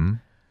day. Mm-hmm.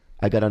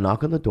 I got a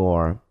knock on the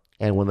door,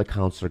 and when the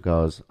counselor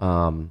goes,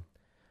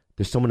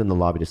 there's someone in the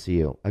lobby to see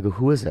you. I go,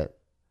 who is it?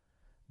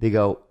 They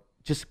go,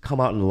 just come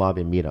out in the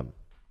lobby and meet him.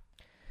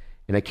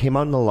 And I came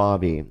out in the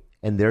lobby,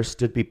 and there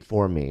stood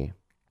before me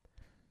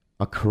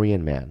a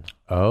Korean man.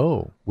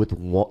 Oh. With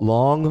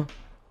long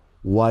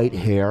white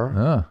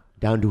hair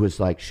down to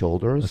his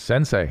shoulders. A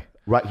sensei.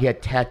 Right. He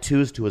had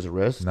tattoos to his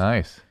wrist.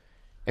 Nice.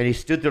 And he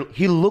stood there.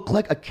 He looked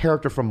like a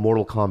character from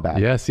Mortal Kombat.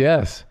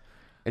 Yes.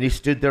 And he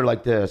stood there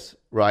like this,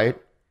 right?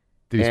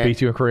 Did he speak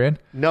to you in Korean?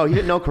 No, he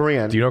didn't know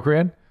Korean. Do you know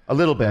Korean? A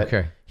little bit.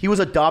 Okay. He was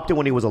adopted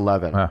when he was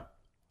 11.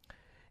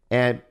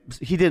 And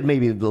he did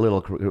maybe a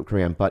little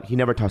Korean, but he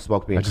never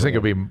spoke to me. I just think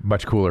it'd be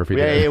much cooler if he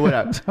Yeah, did. yeah,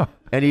 whatever.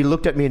 And he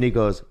looked at me and he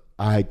goes,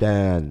 "I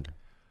Dan."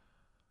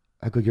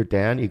 I go, "You're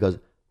Dan?" He goes,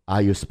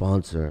 "I your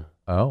sponsor."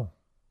 Oh,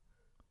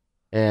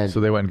 And so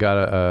they went and got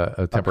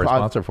a temporary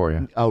sponsor for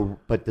you. oh,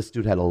 but this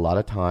dude had a lot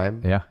of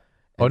time. Yeah.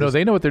 Oh no,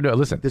 they know what they're doing.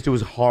 Listen, This dude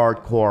was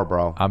hardcore,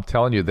 bro. I'm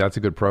telling you, that's a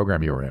good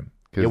program you were in.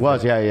 It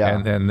was, yeah.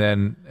 And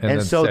then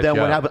so set then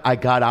you what up. happened? I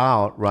got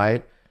out,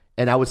 right?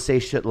 And I would say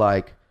shit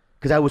like,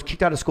 because I was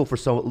kicked out of school for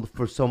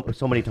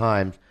so many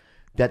times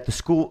that the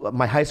school,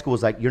 my high school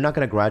was like, "You're not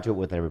going to graduate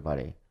with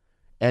everybody."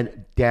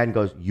 And Dan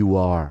goes, "You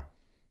are."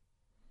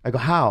 I go,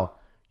 "How?"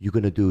 "You're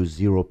going to do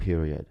 0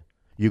 period.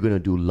 You're going to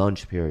do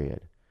lunch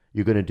period.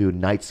 You're going to do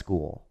night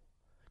school.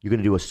 You're going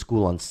to do a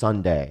school on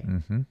Sunday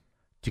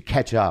to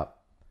catch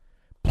up."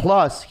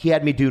 Plus, he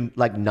had me do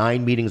like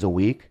 9 meetings a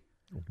week.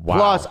 Wow.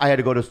 Plus, I had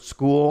to go to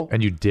school.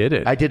 And you did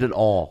it. I did it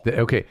all.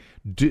 Okay.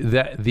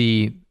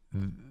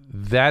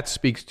 That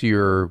speaks to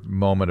your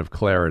moment of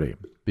clarity,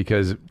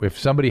 because if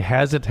somebody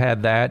hasn't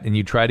had that and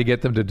you try to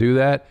get them to do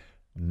that,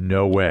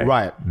 no way.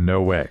 Right.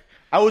 No way.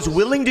 I was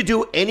willing to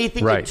do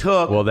anything Right. it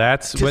took Well,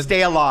 that's to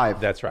stay alive.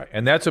 That's right.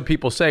 And that's what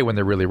people say when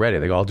they're really ready.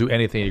 They go, "I'll do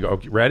anything." You go,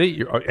 "Okay,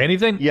 ready?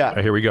 Anything?" Yeah.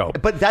 Here we go.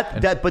 But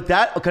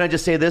can I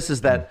just say this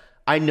is that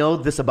I know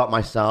this about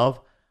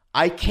myself.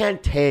 I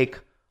can't take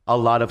a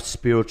lot of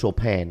spiritual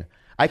pain.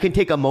 I can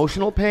take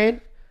emotional pain.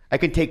 I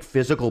can take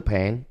physical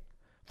pain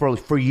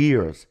for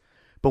years.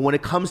 But when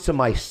it comes to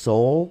my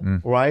soul,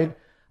 right,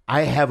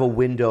 I have a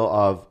window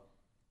of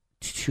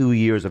 2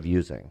 years of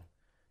using,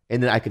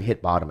 and then I can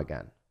hit bottom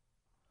again.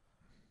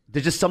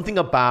 There's just something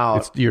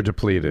about You're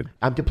depleted.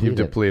 I'm depleted.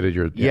 You've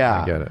depleted.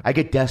 Yeah, I get it. I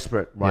get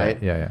desperate,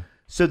 right? Yeah.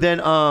 So then,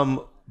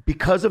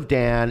 because of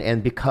Dan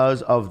and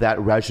because of that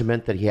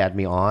regiment that he had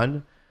me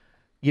on,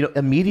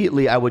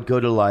 immediately I would go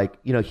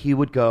to he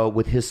would go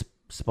with his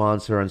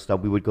sponsor and stuff.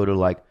 We would go to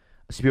like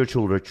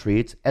spiritual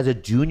retreats as a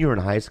junior in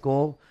high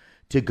school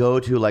to go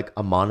to like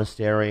a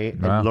monastery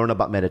and learn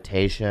about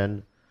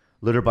meditation,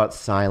 learn about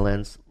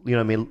silence.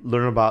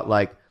 Learn about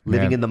like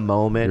living Man, in the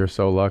moment. You're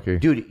so lucky.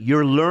 Dude,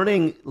 you're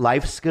learning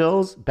life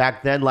skills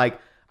back then. Like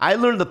I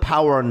learned the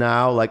power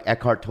now, like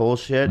Eckhart Tolle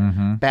shit,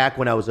 back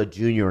when I was a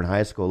junior in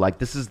high school. Like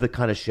this is the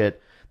kind of shit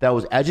that I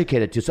was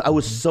educated to. So I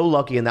was so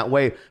lucky in that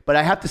way. But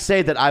I have to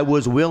say that I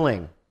was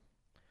willing.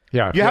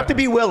 Yeah. You have to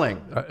be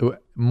willing.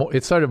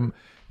 It's sort of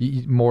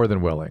more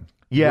than willing.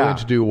 Yeah. Willing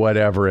to do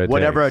whatever it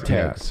takes.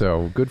 Yeah,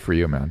 so good for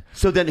you, man.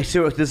 So then, this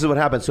is what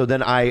happened. So then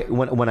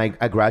when I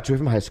graduated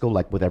from high school,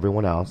 like with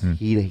everyone else,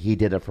 he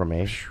did it for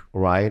me,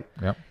 right?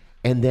 Yep.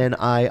 And then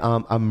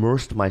I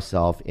immersed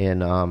myself in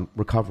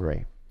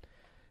recovery.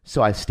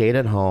 So I stayed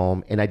at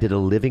home and I did a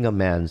living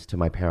amends to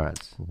my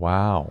parents.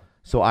 Wow.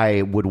 So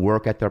I would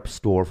work at their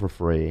store for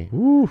free.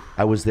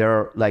 I was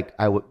there, like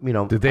I would,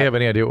 Did they have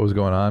any idea what was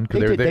going on?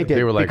 They did.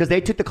 They were like, because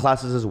they took the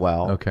classes as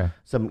well. Okay.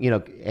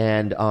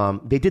 And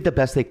they did the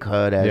best they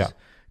could as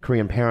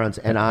Korean parents.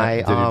 And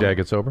did your dad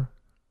get sober?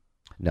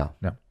 No,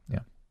 No. Yeah.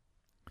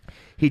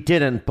 he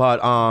didn't.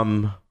 But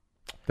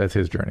That's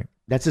his journey.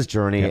 that's his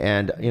journey.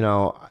 And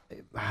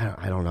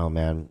I don't know,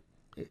 man.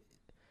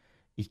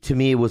 To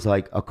me, it was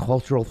like a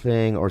cultural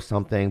thing or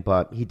something.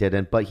 But he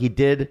didn't. But he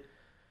did.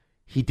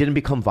 He didn't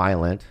become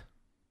violent,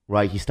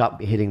 right? He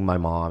stopped hitting my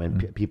mom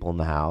and people in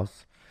the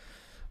house.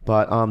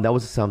 But that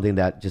was something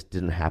that just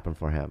didn't happen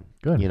for him.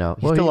 Good. He's Well,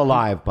 still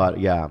alive, but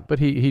yeah. But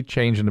he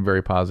changed in a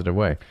very positive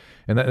way.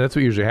 And that's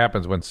what usually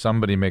happens when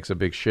somebody makes a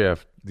big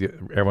shift.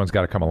 Everyone's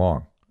got to come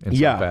along in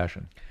some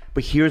fashion.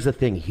 But here's the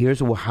thing. Here's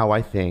how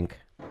I think.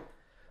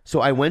 So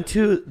I went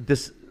to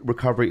this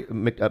recovery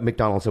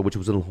McDonald's, which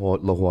was in La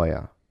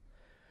Jolla.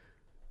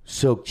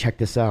 So check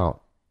this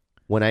out.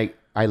 When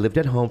I lived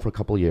at home for a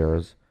couple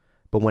years,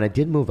 but when I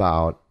did move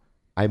out,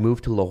 I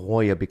moved to La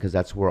Jolla because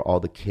that's where all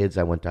the kids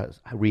I went to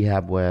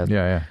rehab with.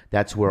 Yeah.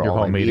 That's where Your all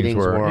my home meetings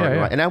meetings were.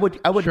 Yeah. And I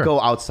would Sure. go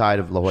outside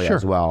of La Jolla Sure.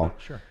 as well.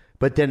 Sure.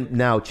 But then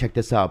now check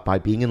this out. By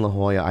being in La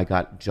Jolla, I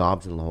got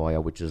jobs in La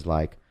Jolla, which is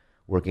like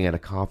working at a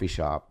coffee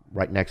shop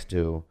right next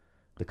to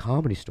the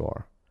Comedy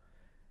Store.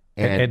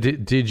 And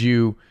did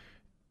you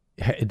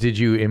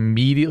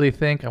immediately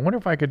think, I wonder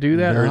if I could do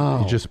that?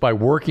 No. Or just by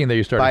working there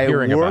you started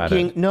hearing about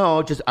it?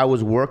 No, just I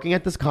was working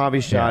at this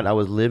coffee shop. Yeah. I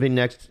was living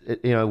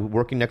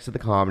working next to the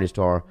Comedy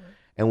Store.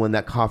 And when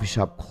that coffee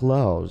shop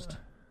closed,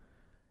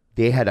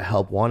 they had a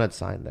help wanted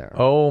sign there.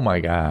 Oh my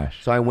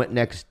gosh. So I went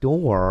next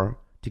door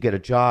to get a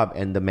job,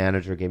 and the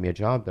manager gave me a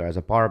job there as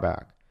a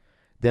barback.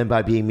 Then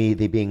by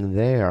being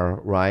there,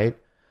 right,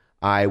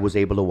 I was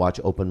able to watch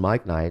open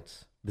mic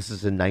nights. This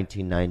is in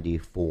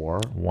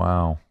 1994,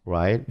 Wow.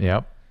 right?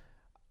 Yep.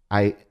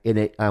 I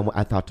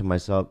thought to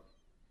myself,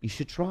 you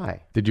should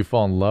try. Did you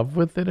fall in love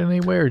with it in any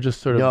way, or just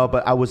sort of? No,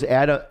 but I was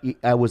at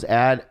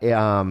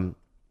a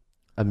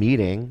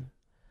meeting,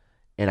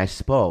 and I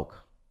spoke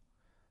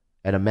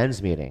at a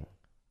men's meeting,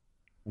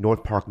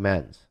 North Park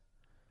Men's.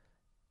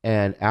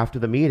 And after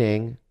the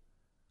meeting,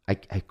 I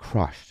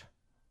crushed.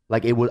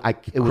 Like it was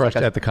crushed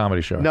like at the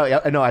comedy show. no,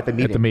 at the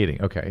meeting. At the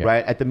meeting. Okay. Yeah.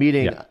 Right at the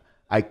meeting, Yeah.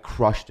 I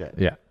crushed it.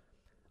 Yeah.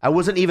 I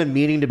wasn't even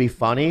meaning to be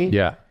funny.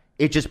 Yeah.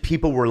 It just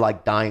people were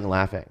like dying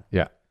laughing.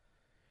 Yeah.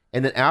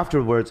 And then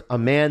afterwards, a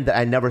man that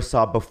I never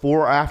saw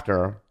before or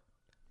after,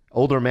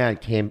 older man,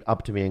 came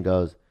up to me and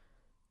goes,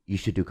 "You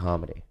should do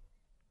comedy."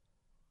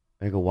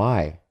 And I go,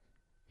 "Why?"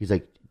 He's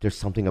like, "There's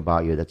something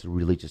about you that's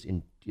really just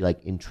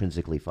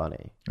intrinsically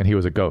funny." And he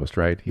was a ghost,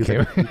 right? He was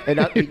like, and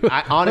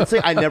I honestly,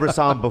 I never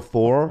saw him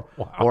before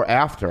or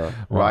after,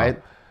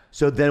 right?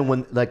 So then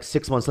when, like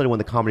 6 months later, when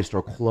the Comedy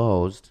Store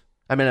closed,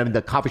 I mean,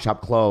 the coffee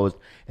shop closed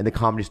and the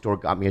Comedy Store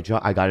got me a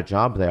job. I got a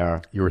job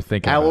there. You were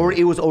thinking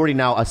it was already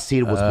now a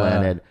seed was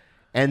planted.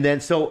 And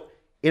then, so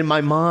in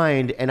my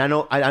mind, and I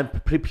know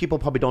people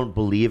probably don't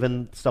believe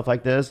in stuff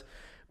like this,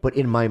 but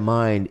in my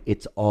mind,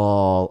 it's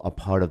all a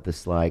part of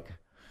this, like,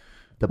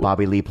 the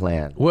Bobby Lee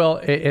plan. Well,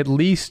 at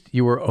least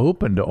you were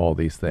open to all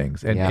these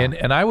things,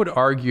 and I would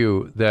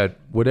argue that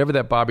whatever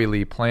that Bobby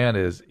Lee plan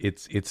is,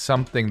 it's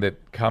something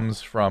that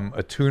comes from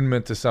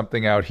attunement to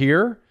something out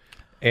here,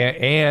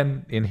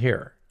 and in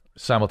here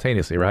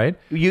simultaneously, right?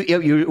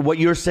 What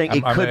you're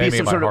saying, I'm could be aiming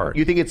some my sort of. heart.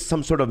 You think it's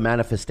some sort of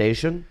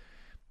manifestation?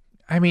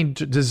 I mean,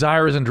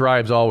 desires and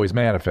drives always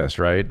manifest,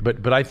 right?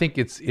 But I think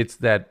it's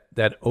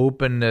that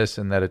openness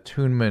and that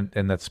attunement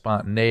and that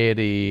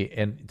spontaneity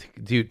and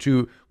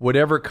to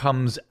whatever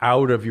comes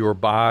out of your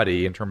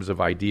body in terms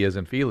of ideas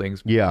and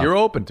feelings. Yeah. You're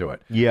open to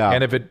it. Yeah.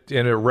 And if it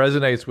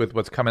resonates with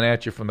what's coming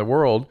at you from the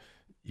world,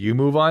 you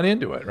move on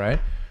into it, right?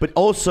 But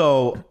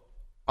also,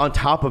 on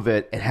top of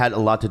it, it had a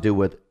lot to do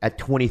with at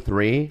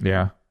 23.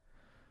 Yeah.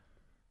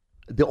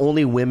 The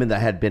only women that I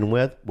had been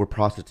with were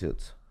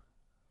prostitutes.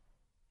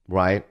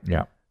 Right?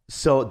 Yeah.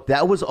 So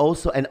that was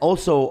also, and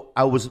also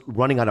I was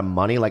running out of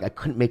money. Like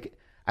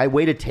I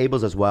waited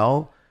tables as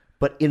well.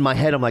 But in my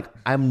head, I'm like,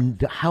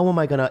 how am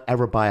I going to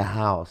ever buy a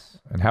house?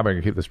 And how am I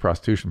going to keep this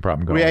prostitution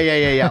problem going?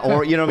 Yeah.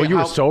 Or, you know, well, you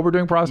were sober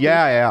doing prostitution?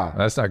 Yeah.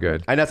 That's not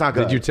good. And that's not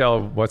good. Did you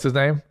tell, what's his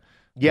name?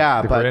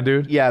 Yeah. The Korean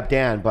dude? Yeah,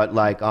 Dan. But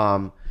like,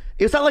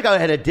 it's not like I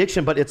had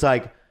addiction, but it's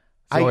like,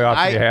 It's the only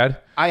option you had?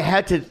 I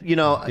had to, you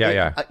know.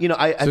 Yeah.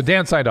 So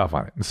Dan signed off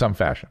on it in some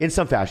fashion. In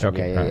some fashion.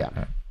 Okay.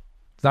 Yeah.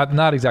 It's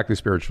not exactly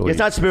spiritual. It's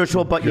not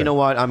spiritual, but you know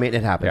what? I mean,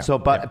 it happened. Yeah. So,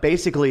 but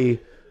basically,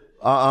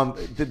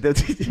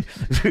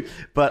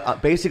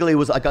 basically, it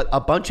was like a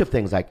bunch of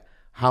things. Like,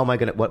 how am I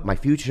gonna? What my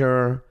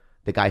future?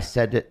 The guy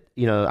said that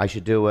I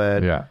should do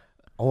it. Yeah.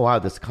 Oh wow,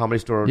 this Comedy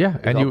Store. Yeah,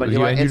 and you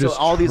just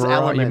so all these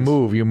elements.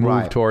 You move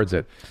Right. towards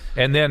it,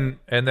 and then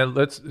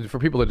let's, for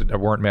people that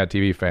weren't Mad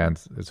TV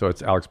fans. So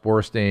it's Alex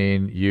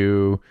Borstein,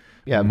 you,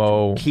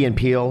 Mo, Key and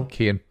Peele.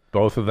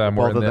 Both of them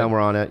were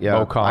on it. Yeah,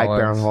 Mo Collins,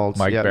 Mike Barinholtz.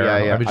 Mike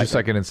Barinholtz. Yeah. I mean, just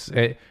like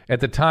at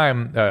the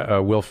time,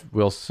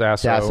 Will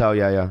Sasso. Sasso,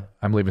 yeah.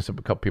 I'm leaving a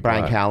couple people.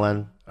 Brian out.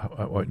 Callen.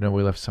 No,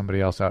 we left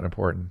somebody else out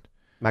important.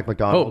 Mike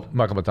McDonald. Oh,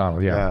 Michael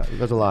McDonald. Yeah,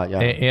 there's a lot. Yeah,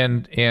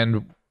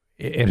 and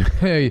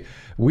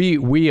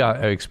we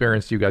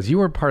experienced you guys. You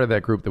were part of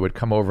that group that would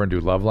come over and do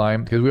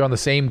Loveline because we were on the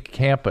same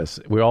campus.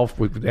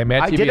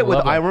 I did it with.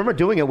 I remember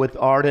doing it with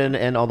Arden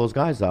and all those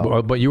guys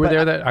though. But you were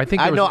there. That I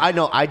think. I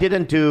know. I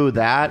didn't do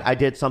that. I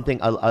did something.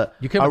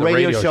 You came on the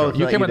radio show.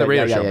 You came on the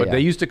radio show, but yeah.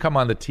 they used to come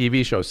on the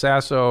TV show.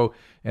 Sasso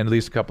and at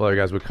least a couple other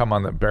guys would come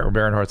on the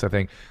Barinholtz, I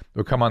think,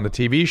 would come on the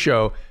TV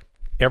show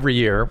every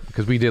year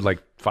because we did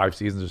like 5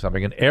 seasons or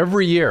something, and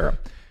every year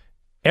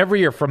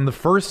from the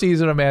first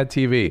season of Mad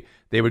TV.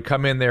 They would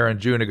come in there in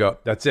June and go,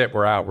 "That's it,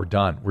 we're out, we're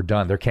done.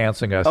 They're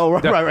canceling us." Oh,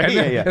 right.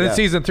 And then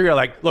season 3 are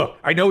like, "Look,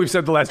 I know we've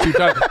said the last 2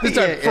 times. This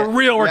time, for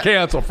real, we're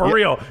canceled, for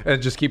real."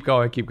 And just keep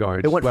going.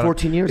 It went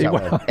 14 years that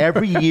way.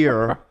 Every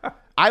year.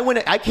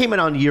 I came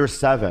in on year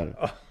 7.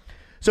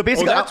 So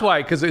basically, that's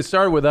why, because it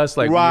started with us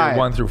like year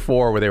 1 through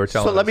 4 where they were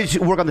telling us. So let me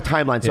just work on the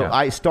timeline. So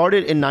I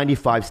started in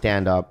 95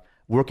 stand-up,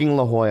 working in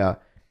La Jolla.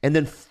 And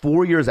then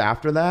 4 years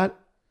after that,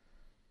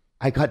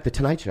 I got The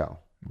Tonight Show.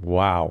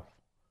 Wow.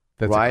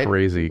 That's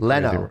crazy.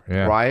 Leno,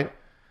 right?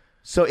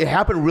 So it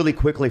happened really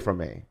quickly for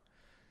me.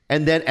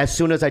 And then as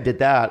soon as I did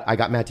that, I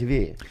got Mad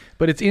TV.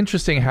 But it's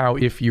interesting how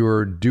if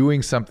you're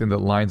doing something that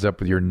lines up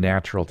with your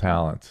natural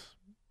talents,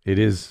 it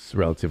is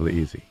relatively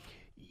easy.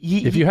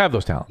 If you have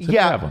those talents.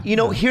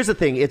 Here's the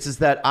thing. It's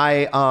that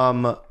I've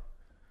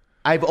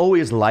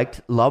always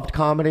loved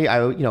comedy. I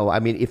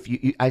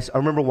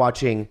remember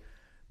watching,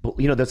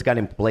 there's a guy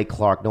named Blake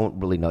Clark. No one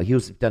really knows. He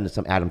was done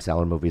some Adam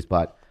Sandler movies,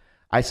 but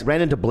I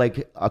ran into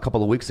Blake a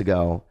couple of weeks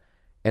ago,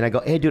 and I go,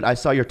 "Hey, dude, I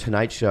saw your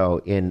Tonight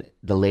Show in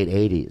the late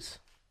 80s.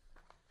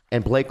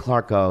 And Blake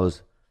Clark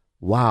goes,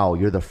 "Wow,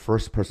 you're the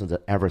first person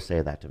to ever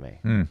say that to me."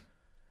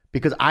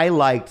 Because I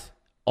liked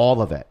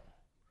all of it.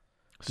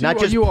 So not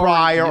just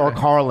Pryor or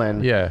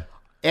Carlin. Yeah.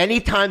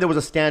 Anytime there was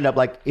a stand-up,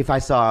 like if I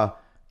saw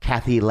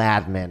Kathy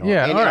Ladman or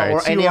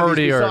any of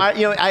these. So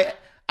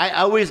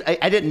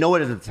I didn't know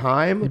it at the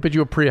time. But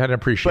you had an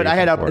appreciation. But I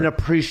had an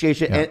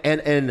appreciation,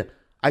 and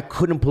I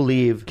couldn't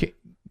believe.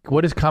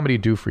 What does comedy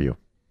do for you?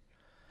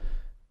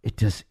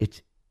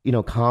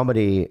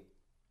 Comedy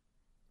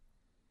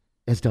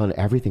has done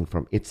everything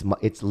from it's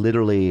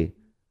literally,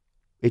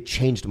 it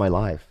changed my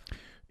life.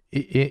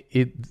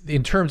 It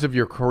in terms of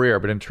your career,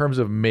 but in terms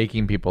of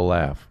making people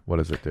laugh, what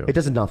does it do? It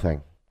does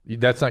nothing.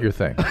 That's not your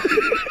thing.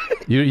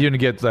 You didn't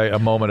get like, a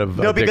moment of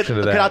addiction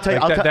to that. I'll tell you,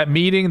 Like that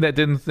meeting that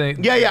didn't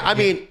think. Yeah. I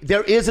mean,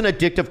 there is an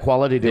addictive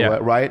quality to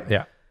it, right?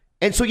 Yeah.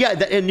 And so,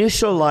 the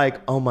initial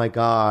like, oh my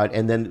God,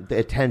 and then the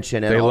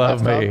attention and They all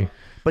love that me. stuff.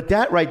 But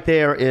that right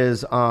there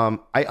is,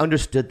 I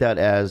understood that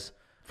as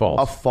False.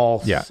 a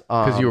false. Yeah,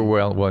 because you were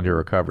well into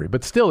recovery,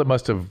 but still, it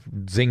must have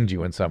zinged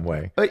you in some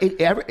way.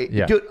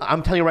 Dude,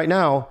 I'm telling you right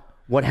now,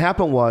 what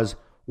happened was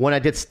when I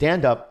did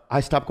stand up, I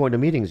stopped going to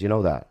meetings. You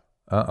know that?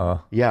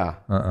 Yeah.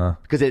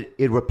 Because it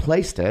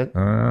replaced it.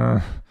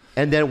 And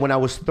then when I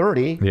was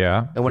 30,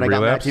 and when I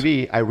got Mad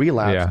TV, I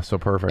relapsed. Yeah, so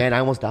perfect. And I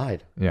almost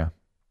died. Yeah.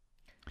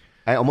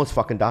 I almost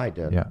fucking died,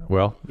 dude. Yeah.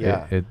 Well,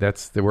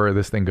 that's where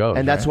this thing goes.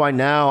 And that's why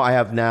now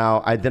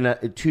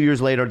then 2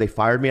 years later, they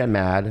fired me on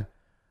Mad.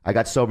 I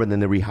got sober, and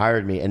then they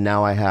rehired me, and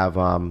now I have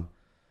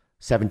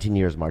 17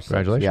 years, March 6th.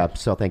 Congratulations. Yeah,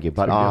 so thank you.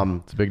 But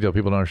it's a big deal.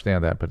 People don't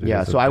understand that, but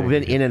so I've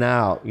been in and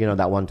out,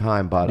 that one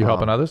time. But you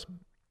helping others?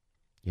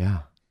 Yeah.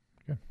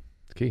 Good.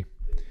 It's key.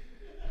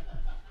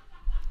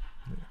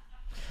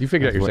 You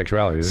figured out your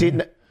sexuality. See,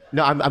 didn't you?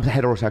 no, I'm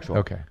heterosexual.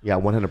 Okay. Yeah,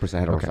 100%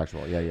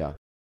 heterosexual. Okay. Yeah.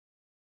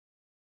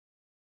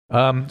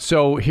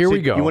 So here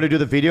we go. You want to do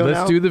the video now?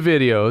 Let's do the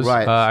videos.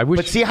 Right. I wish.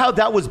 But see how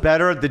that was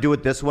better to do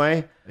it this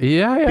way?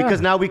 Yeah.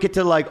 Because now we get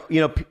to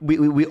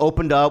we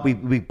opened up, we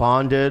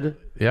bonded,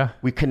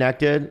 we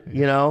connected,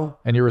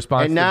 And your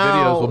response and to the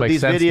now videos will make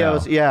these sense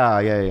videos, now.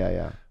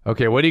 Yeah.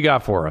 Okay, what do you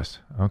got for us?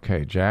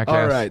 Okay, Jackass.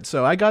 All right,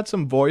 so I got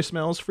some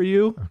voicemails for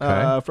you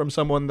Okay. from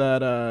someone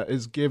that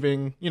is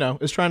giving,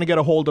 is trying to get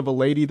a hold of a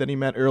lady that he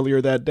met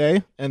earlier that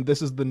day, and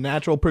this is the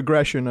natural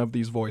progression of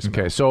these voicemails.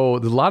 Okay, so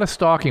there's a lot of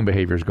stalking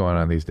behaviors going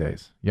on these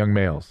days. Young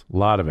males, a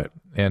lot of it.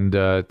 And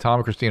Tom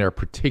and Christina are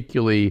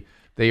particularly,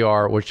 they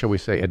are, what shall we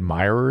say,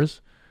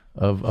 admirers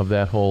of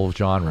that whole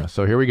genre.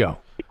 So here we go.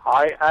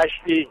 Hi,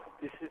 Ashley.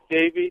 This is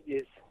David.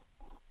 It's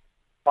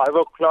 5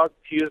 o'clock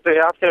Tuesday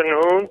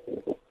afternoon.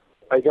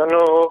 I don't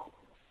know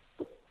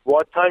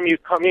what time you're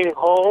coming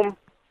home.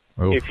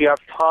 Oof. If you have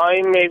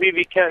time, maybe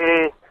we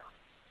can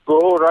go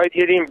right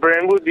here in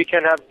Brentwood. We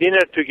can have dinner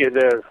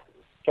together.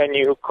 Can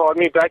you call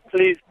me back,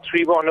 please?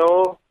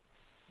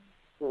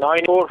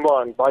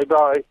 310-941.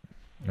 Bye-bye.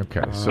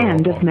 Okay, so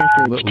End of a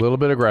message. little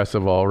bit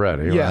aggressive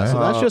already. Yeah, right? so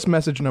that's just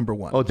message number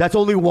one. Oh, that's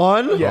only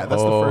one? Yeah,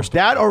 that's the first.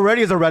 That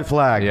already is a red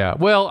flag. Yeah.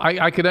 Well,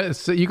 I could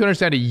so you can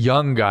understand a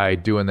young guy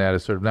doing that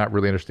is sort of not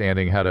really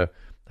understanding how to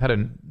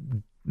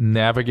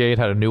navigate,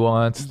 how to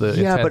nuance the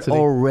intensity. But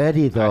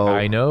already though,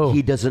 I know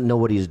he doesn't know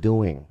what he's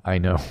doing. I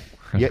know.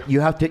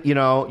 You have to, you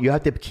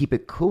have to keep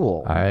it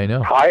cool. I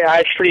know. Hi,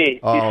 Ashley.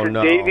 Oh, this is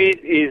no. David.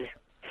 It's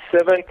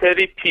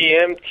 7:30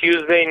 p.m.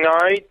 Tuesday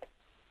night.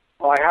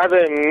 I have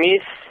a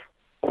missed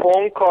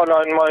phone call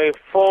on my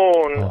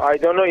phone. I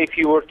don't know if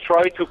you were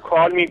trying to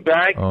call me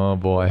back. Oh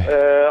boy.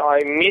 I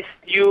missed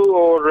you,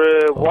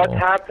 or what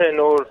happened,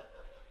 or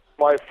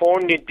my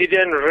phone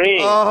didn't ring.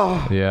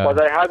 Oh, Yeah.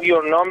 But I have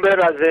your number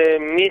as a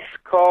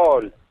missed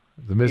call.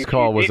 The missed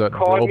call was a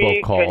robocall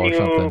robocall can or you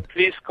something.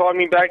 please call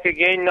me back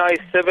again now?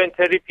 It's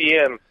 7:30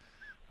 p.m.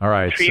 All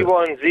right.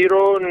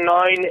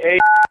 310-98.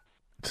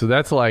 So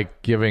that's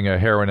like giving a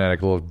heroin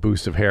addict a little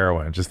boost of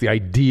heroin. Just the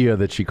idea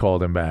that she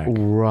called him back.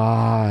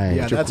 right.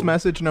 Yeah, that's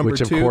message number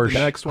which, of 2. course- The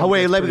next one. Oh,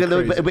 wait, gets let me,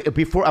 pretty crazy.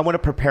 before I want to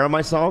prepare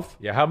myself.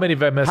 Yeah. How many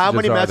messages How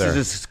many are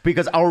messages?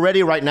 Because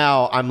already right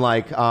now I'm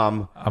like,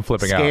 I'm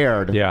flipping out.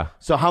 scared. Yeah.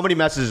 So how many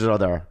messages are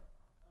there?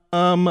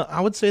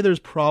 I would say there's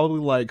probably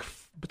like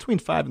between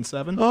 5 and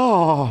 7.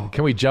 Oh,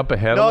 Can we jump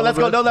ahead? No, a little let's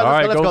go. bit? No, let's All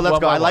right, go, let's go, let's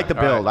one go. by I like one.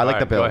 the build. All I like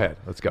the build. Go ahead.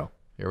 Let's go.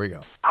 Here we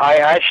go. Hi,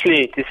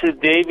 Ashley. This is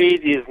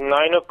David. It's 9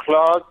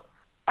 o'clock.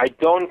 I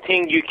don't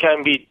think you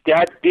can be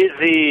that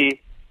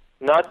busy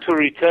not to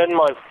return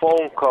my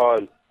phone call.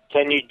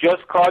 Can you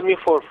just call me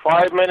for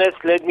 5 minutes?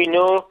 Let me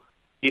know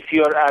if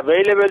you are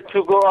available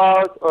to go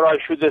out, or I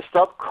should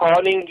stop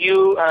calling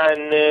you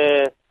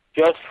and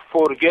just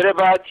forget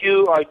about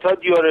you. I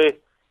thought you are a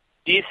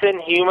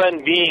decent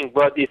human being,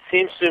 but it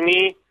seems to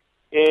me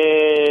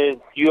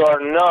you are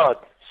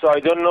not. So I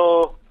don't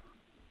know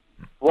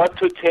what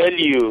to tell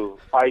you.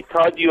 I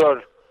thought you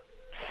are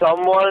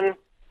someone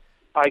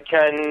I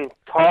can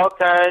talk,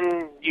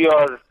 and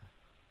you're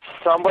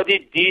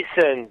somebody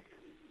decent.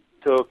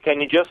 So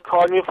can you just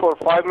call me for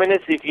 5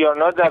 minutes if you're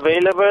not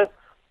available,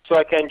 so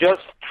I can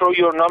just throw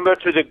your number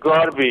to the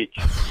garbage?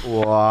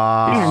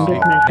 wow. End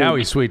of message. Now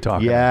he's sweet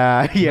talking.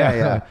 Yeah.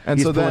 And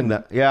He's so pulling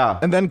then- that. Yeah.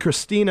 And then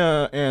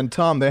Christina and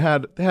Tom, they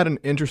had an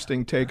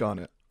interesting take on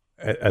it.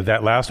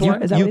 That last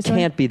one? Is that You what he's doing?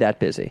 can't be that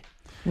busy.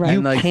 Right. You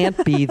And, like-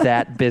 can't be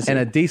that busy. And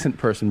a decent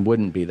person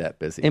wouldn't be that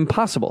busy.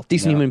 Impossible.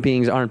 Decent human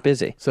beings aren't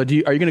busy. So are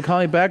you going to call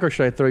me back, or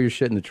should I throw your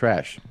shit in the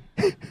trash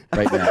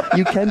right now?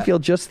 You can feel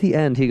just the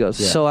end. He goes,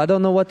 so I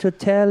don't know what to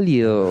tell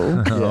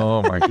you.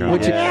 Oh my god.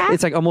 Which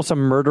it's like almost a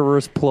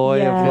murderer's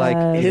ploy of like,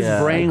 Yes.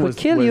 His brain I could was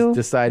kill you.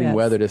 deciding Yes.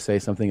 whether to say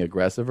something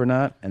aggressive or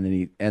not, and then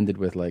he ended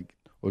with like,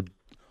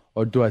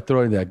 or do I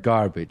throw in that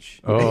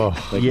garbage? Oh.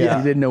 Like, Yeah.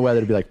 He didn't know whether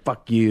to be like,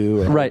 fuck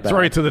you. Or right.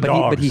 Sorry to the but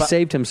dogs. he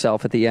saved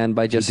himself at the end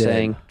by just He did.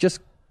 saying, just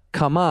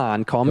come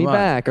on, call me on,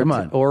 back. come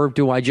on. Or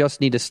do I just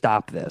need to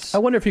stop this? I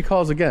wonder if he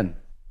calls again.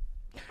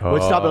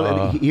 Well,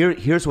 stop.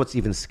 Here's what's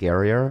even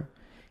scarier.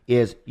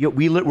 Is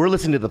we're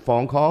listening to the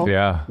phone call.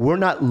 Yeah. We're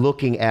not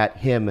looking at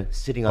him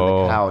sitting on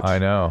the couch. I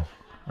know.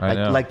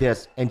 Like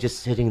this and just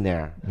sitting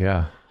there.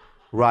 Yeah.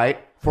 Right?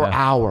 For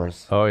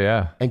hours. Oh,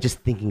 yeah. And just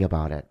thinking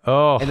about it.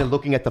 Oh. And then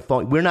looking at the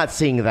phone. We're not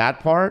seeing that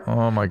part.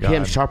 Oh, my God.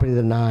 Him sharpening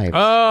the knives.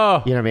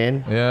 Oh. You know what I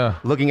mean? Yeah.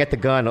 Looking at the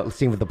gun,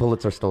 seeing if the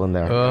bullets are still in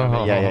there.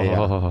 Oh.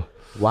 Yeah.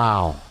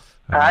 Wow.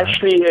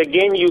 Ashley,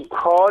 again, you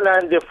call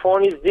and the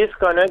phone is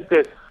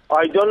disconnected.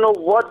 I don't know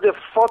what the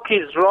fuck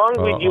is wrong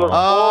with your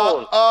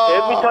phone.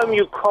 Every time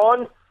you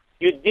call,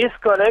 you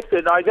disconnect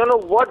it. I don't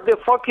know what the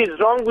fuck is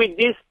wrong with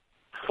this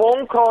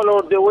phone call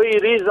or the way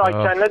it is. I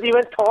cannot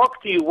even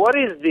talk to you. What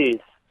is this?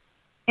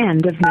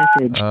 End of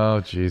message. Oh,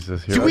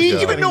 Jesus. Here Do we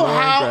go. even know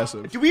how?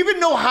 aggressive. Do we even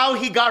know how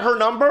he got her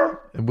number?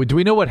 Do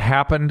we know what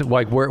happened?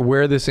 Like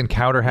where this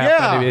encounter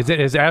happened? Yeah.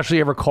 Has Ashley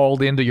ever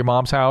called into your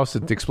mom's house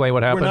to explain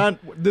what happened?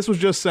 This was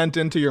just sent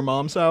into your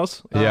mom's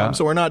house. Yeah.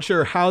 So we're not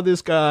sure how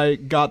this guy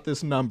got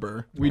this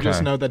number. We just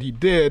Okay. know that he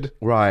did.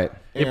 Right.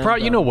 It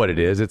probably, you know what it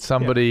is. It's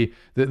somebody.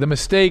 The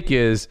mistake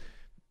is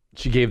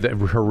she gave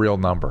her real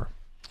number.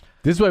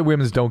 This is why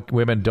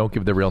women don't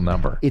give the real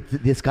number.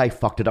 This guy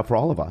fucked it up for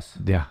all of us.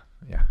 Yeah.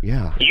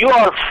 Yeah. You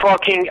are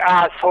fucking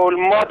asshole,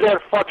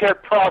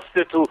 motherfucker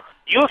prostitute.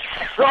 You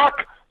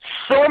suck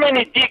so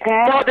many dick,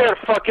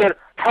 motherfucker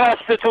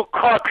prostitute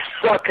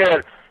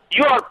cocksucker.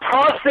 You are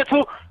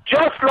prostitute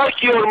just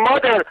like your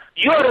mother.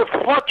 You are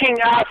a fucking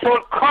asshole,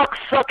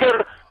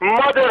 cocksucker,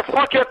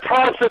 motherfucker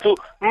prostitute,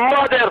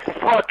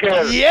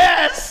 motherfucker.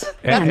 Yes.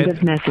 End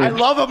of message. I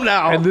love him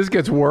now. And this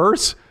gets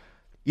worse.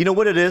 You know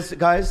what it is,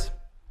 guys?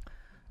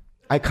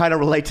 I kind of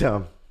relate to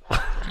him.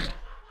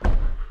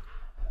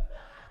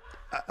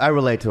 I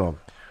relate to him.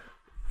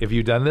 Have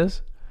you done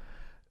this?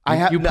 I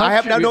have. You no, I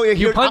have. punched, No,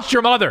 you punched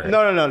your mother.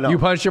 No. You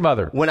punched your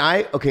mother.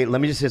 Let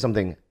me just say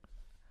something.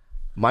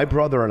 My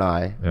brother and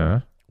I, Yeah.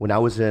 when I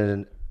was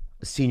a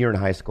senior in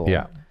high school,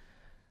 Yeah.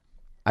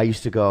 I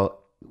used to go,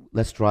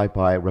 let's drive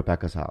by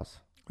Rebecca's house.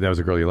 That was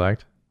a girl you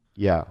liked?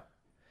 Yeah.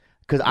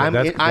 Because I'm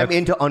that's-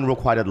 into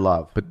unrequited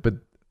love. But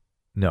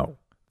no.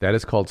 That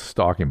is called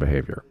stalking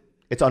behavior.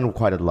 It's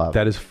unrequited love.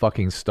 That is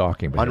fucking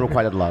stalking behavior.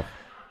 Unrequited love.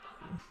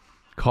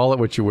 Call it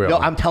what you will. No,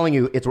 I'm telling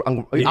you, it's.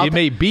 It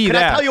may be can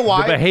that. I tell you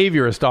why? The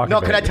behavior is stalking No,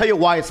 behavior. can I tell you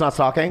why it's not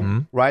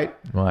stalking? Right?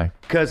 Why?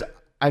 Because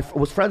I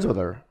was friends with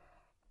her.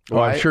 Oh,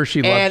 I'm sure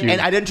she loved you.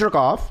 And I didn't jerk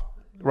off,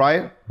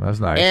 right? That's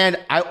nice. And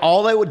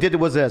all I did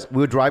was this: we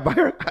would drive by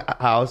her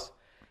house,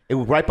 it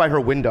was right by her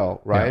window,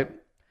 right?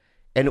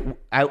 And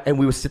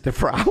we would sit there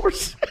for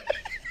hours.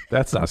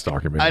 That's not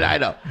stalking behavior. I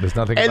know. There's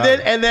nothing. And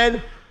about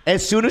then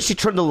as soon as she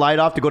turned the light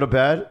off to go to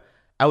bed,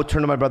 I would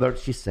turn to my brother.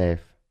 She's safe.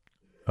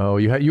 Oh,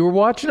 you were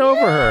watching over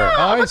her.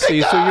 Oh, I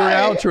see. So you're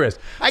an altruist.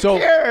 I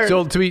cared.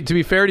 So to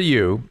be fair to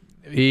you,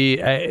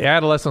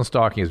 adolescent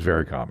stalking is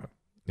very common.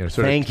 You know,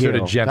 sort Thank of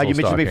you. gentle God, you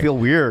mentioned me stalking. feel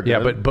weird. Yeah,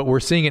 dude. but we're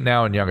seeing it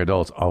now in young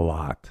adults a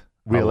lot.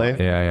 Really?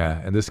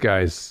 Yeah. And this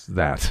guy's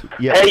that.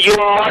 Yeah. Hey, you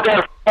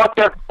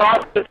motherfucker,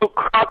 prostitute,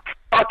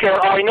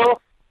 cocksucker. I know.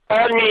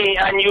 Call me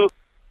and you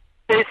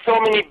say so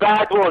many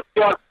bad words.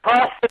 You are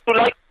prostitute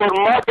like your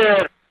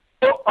mother.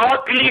 So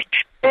ugly,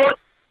 short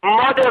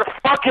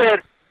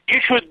motherfucker. You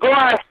should go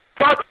and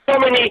suck so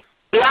many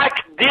black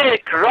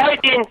dick right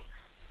in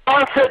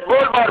Sunset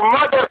Boulevard,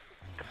 mother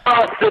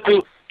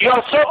prostitute. You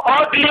are so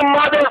ugly,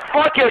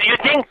 motherfucker. You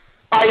think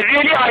I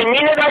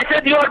mean it? I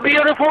said you are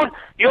beautiful.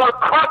 You are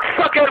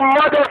cocksucker,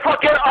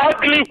 motherfucker,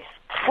 ugly,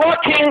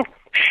 fucking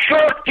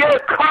short girl,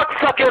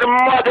 cocksucker,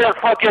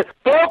 motherfucker.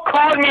 Don't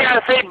call me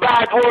and say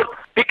bad words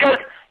because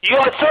you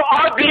are so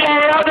ugly,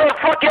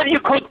 motherfucker. You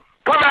could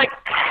come and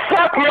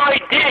suck my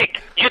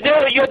dick. You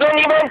don't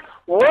even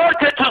want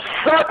to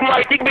suck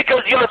my dick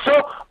because you are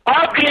so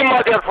ugly,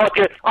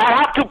 motherfucker. I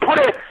have to put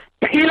a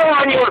pillow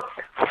on your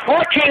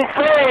fucking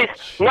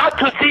face not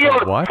to see your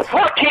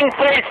fucking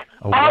face.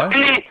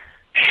 Ugly,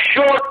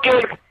 short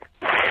girl,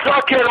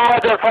 sucker,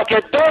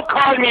 motherfucker. Don't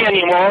call me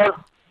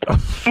anymore.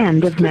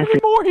 End of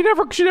message.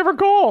 She never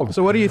called.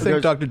 So what do you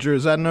think, Dr. Drew?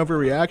 Is that an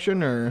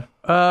overreaction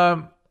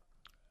or?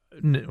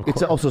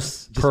 It's also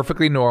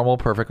perfectly normal,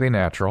 perfectly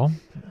natural.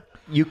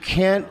 You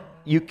can't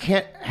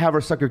have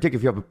her suck your dick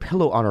if you have a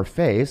pillow on her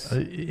face.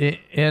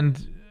 And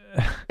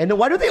then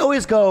why do they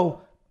always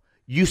go,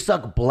 you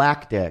suck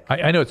black dick?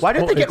 I know. Why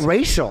don't they get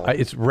racial?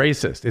 It's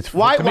racist. It's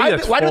why to me,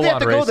 that's do they have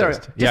to go full-on there?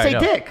 racist. Just say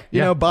dick.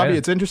 You know, Bobby,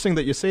 it's interesting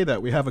that you say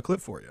that. We have a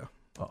clip for you.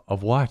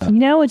 Of what? You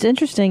know what's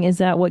interesting is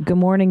that what Good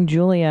Morning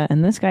Julia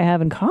and this guy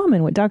have in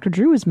common, what Dr.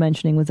 Drew was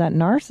mentioning, was that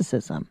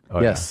narcissism.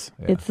 Oh, yes.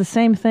 Yeah. It's the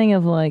same thing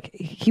of like,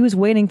 he was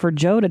waiting for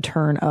Joe to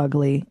turn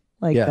ugly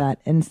like that.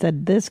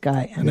 Instead, this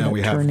guy ended now up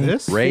we have turning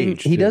this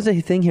rage. He does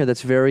a thing here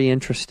that's very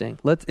interesting.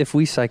 If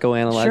we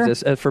psychoanalyze Sure.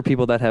 this for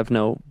people that have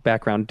no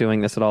background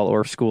doing this at all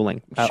or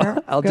schooling, Sure.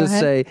 I'll Go just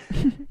ahead.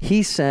 say,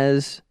 he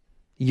says,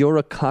 "You're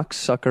a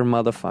cocksucker,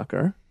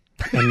 motherfucker,"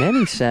 and then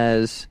he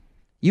says,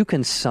 You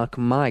can suck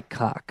my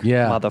cock,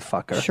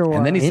 motherfucker. Sure.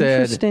 And then he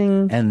said,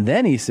 Interesting. and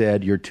then he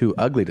said, you're too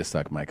ugly to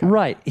suck my cock.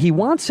 Right. He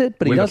wants it,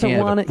 but he With a doesn't can-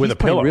 want it. with He's a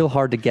playing pillow. real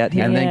hard to get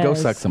him. And then go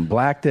Yes. suck some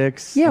black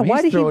dicks. Yeah, And why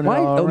he's did he? throwing it Why?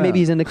 all Oh, maybe around.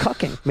 he's into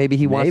cucking. Maybe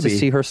he wants to Maybe.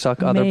 see her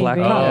suck other black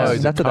Maybe. cocks.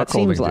 he's That's what that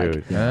seems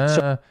cuckolding, like.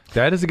 dude.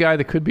 That is a guy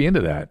that could be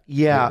into that.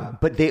 Yeah,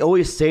 but they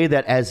always say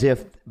that as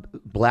if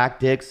black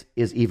dicks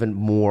is even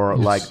more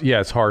like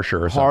Yeah, it's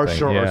harsher or something.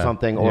 harsher or Yeah.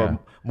 something Yeah. or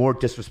more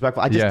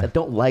disrespectful. I just Yeah.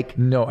 don't like.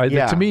 No,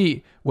 Yeah. to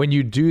me, when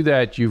you do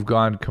that, you've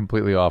gone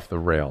completely off the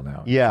rail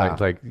now. Yeah.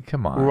 Like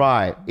come on.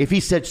 Right. If he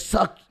said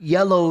suck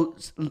yellow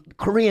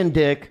Korean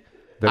dick,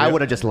 Then I it-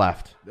 would have just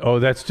left. Oh,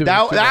 that's too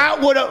That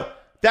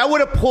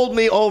would have pulled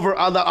me over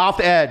off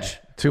the edge.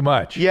 too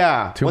much.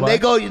 Yeah. Too when much? they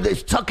go, they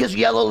suck his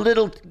yellow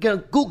little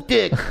gook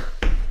dick.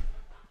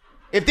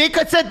 If they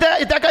could said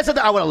that, if that guy said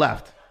that, I would have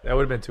left. That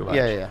would have been too much.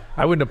 Yeah.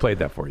 I wouldn't have played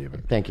that for you,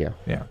 but Thank you.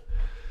 yeah.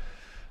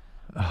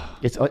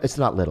 It's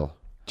not little.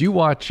 Do you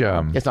watch?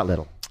 It's not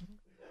little.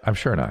 I'm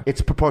sure not.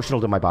 It's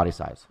proportional to my body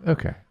size.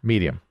 Okay,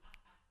 medium.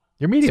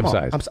 You're medium Small.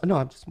 sized.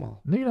 I'm just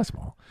small. No, you're not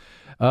small.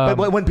 But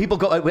when people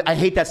go, I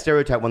hate that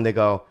stereotype when they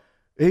go,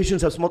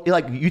 Asians have small. You're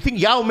like, you think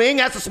Yao Ming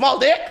has a small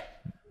dick?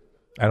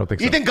 I don't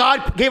think so. You think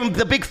God gave him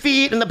the big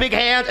feet and the big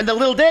hands and the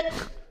little dick?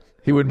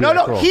 he wouldn't? Be No,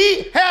 that no, cool.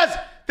 he has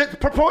the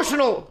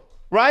proportional,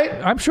 right?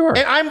 I'm sure.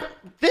 And I'm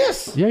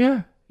this.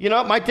 Yeah. You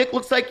know, my dick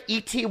looks like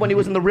E.T. when he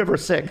was in the river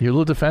sick. You're a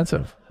little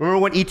defensive. Remember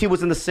when E.T.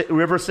 was in the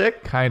river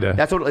sick? Kinda.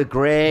 That's what, like,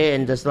 gray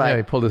and just Yeah, he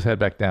like, pulled his head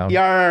back down.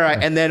 yeah, right.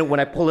 And then when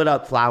I pull it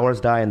out, flowers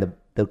die and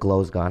the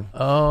glow's gone.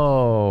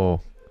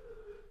 Oh.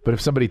 But if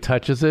somebody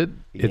touches it,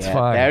 it's Yeah,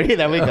 fine.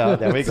 There we go.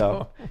 There we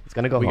So, go. It's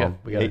gonna go we got- home.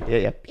 we got it.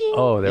 Yeah.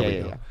 Oh, there Yeah, we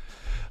yeah, go.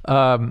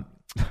 yeah.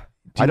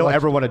 I don't watch-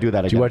 ever want to do that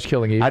again. Do you watch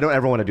Killing Eve? I don't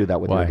ever want to do that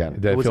with Why? you again.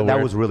 Did that It was, feel that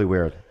weird? was really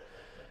weird.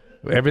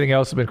 Everything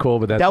else has been cool,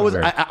 but that's That been was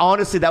weird.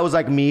 honestly, that was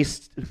like me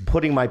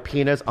putting my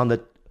penis on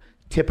the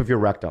tip of your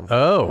rectum.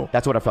 Oh.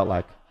 That's what I felt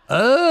like.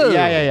 Oh.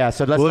 Yeah.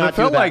 So let's Well, not it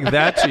felt do that. like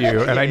that to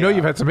you, and I know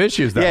you've had some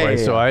issues that Yeah, way,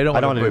 yeah, so yeah. I don't I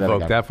want don't wanna to do that evoke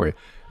again. that for you.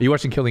 Are you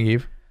watching Killing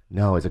Eve?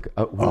 No, is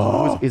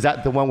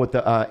that the one with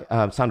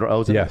the Sandra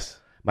Oh? Yes.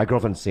 My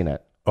girlfriend's seen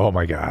it. Oh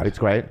my God. It's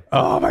great.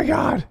 Oh my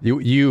God.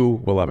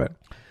 You will love it.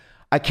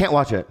 I can't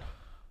watch it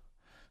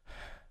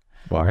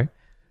Why?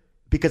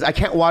 because I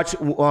can't watch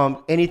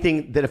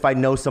anything that if I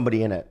know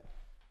somebody in it.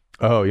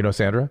 Oh, you know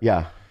Sandra?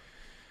 Yeah,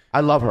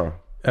 I love her.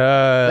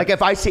 Like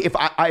if I see if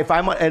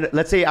I'm and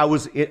let's say I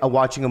was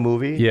watching a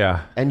movie,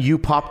 Yeah. and you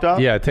popped up,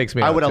 Yeah, it takes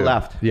me out. I would have too.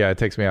 left. Yeah, it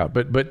takes me out.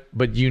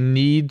 But you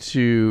need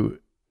to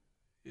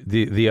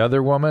the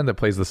other woman that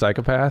plays the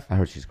psychopath, I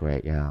heard she's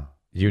great. Yeah,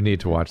 you need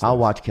to watch I'll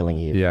this. watch Killing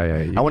Eve. Yeah.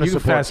 I want to You can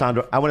support fast-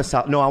 Sandra. I want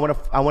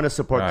to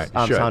support All right,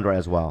 you should. Sandra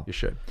as well. You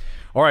should.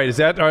 All right, is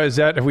that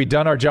have we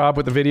done our job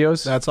with the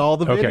videos? That's all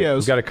the Okay, videos.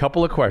 we've got a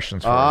couple of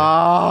questions for you.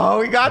 Oh,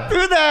 we got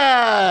through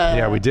that.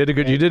 Yeah, you did a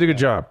good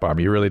job, Bob.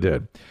 You really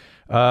did.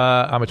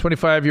 I'm a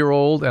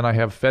 25-year-old and I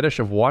have fetish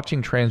of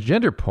watching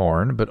transgender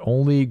porn, but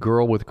only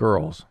girl with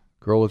girls.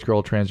 Girl with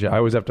girl transgender. I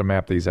always have to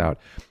map these out.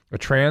 A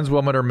trans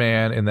woman or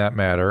man in that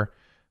matter,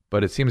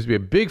 but it seems to be a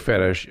big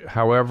fetish.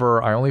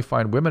 However, I only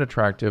find women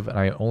attractive and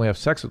I only have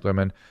sex with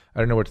women. I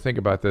don't know what to think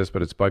about this,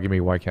 but it's bugging me.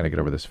 Why can't I get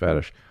over this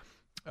fetish?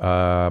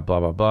 Blah,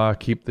 blah, blah.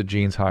 Keep the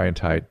jeans high and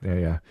tight.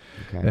 Yeah.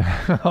 Okay.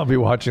 I'll be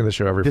watching the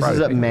show every This Friday.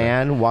 is a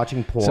man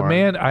watching porn. So,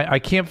 man, I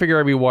can't figure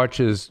out if he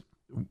watches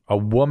a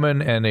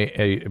woman and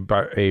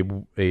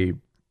a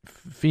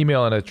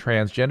female and a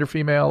transgender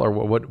female, or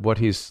what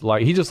he's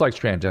like. He just likes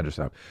transgender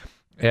stuff.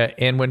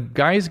 And when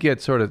guys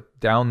get sort of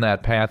down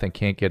that path and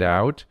can't get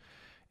out,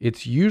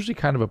 it's usually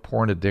kind of a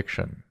porn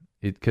addiction.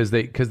 Because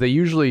they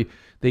usually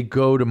they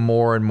go to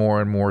more and more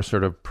and more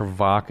sort of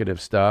provocative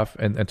stuff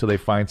until they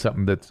find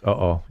something that's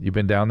you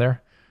been down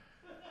there?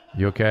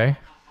 You okay?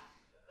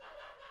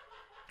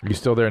 Are you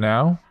still there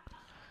now?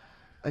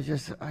 I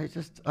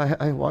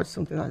watched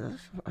something.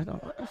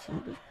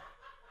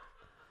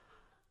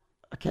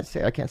 I can't say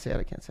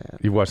it.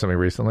 You watched something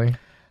recently?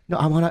 No,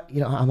 I'm on a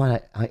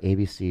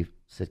ABC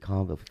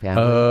sitcom, The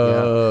Family.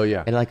 Oh,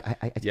 yeah. And like,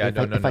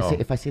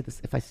 if I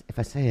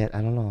say it,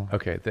 I don't know.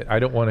 Okay, I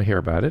don't want to hear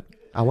about it.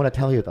 I want to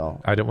tell you though.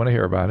 I don't want to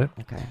hear about it.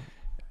 Okay.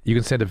 You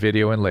can send a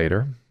video in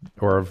later,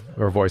 or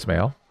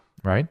voicemail,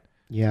 right?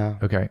 Yeah.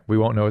 Okay, we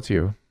won't know it's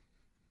you.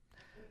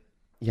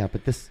 Yeah,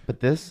 but this,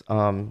 I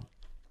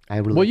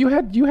really. Well, you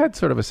had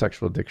sort of a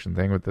sexual addiction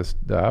thing with this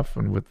stuff,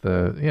 and with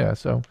the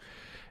so,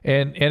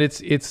 and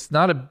it's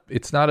not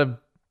a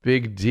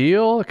big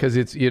deal because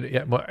it's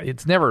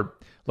never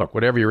look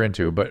whatever you're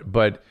into,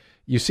 but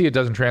you see it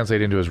doesn't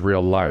translate into his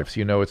real life, so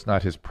you know it's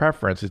not his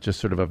preference. It's just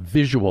sort of a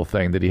visual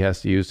thing that he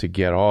has to use to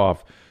get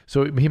off.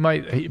 So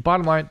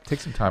bottom line, take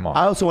some time off.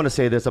 I also want to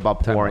say this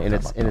about porn in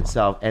Time off.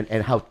 itself and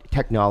how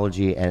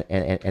technology and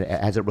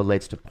as it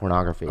relates to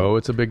pornography. Oh,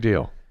 it's a big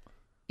deal.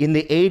 In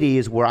the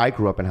 80s, where I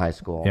grew up in high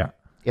school, Yeah.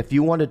 if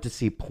you wanted to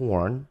see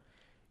porn,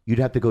 you'd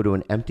have to go to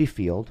an empty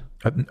field.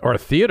 Or a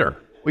theater.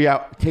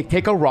 Yeah,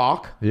 take a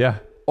rock, Yeah.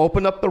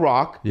 open up the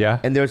rock, Yeah.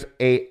 and there's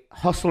a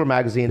Hustler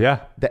magazine Yeah.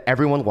 that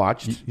everyone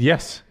watched.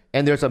 Yes.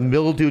 and there's a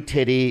mildew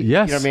titty.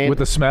 Yes, you know what I mean? with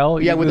the smell.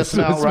 Yeah, with the The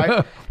smell, smell.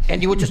 right?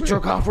 And you would just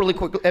jerk off really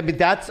quick. I mean,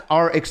 that's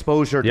our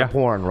exposure to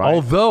porn, right?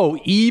 Although,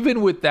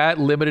 even with that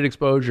limited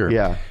exposure,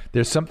 Yeah.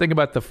 there's something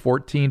about the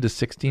 14 to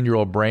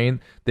 16-year-old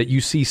brain that you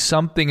see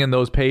something in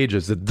those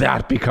pages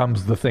that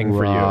becomes the thing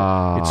for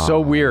you. It's so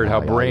weird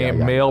how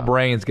male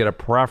brains get a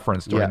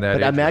preference during that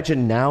but age.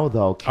 imagine now,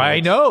 though, kids,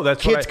 I know.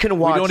 That's kids can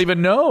watch. We don't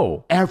even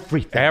know.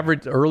 everything.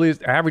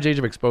 Average age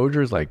of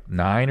exposure is like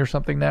 9 or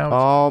something now. It's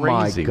Oh,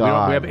 my crazy.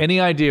 God. We have any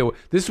idea.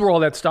 This is where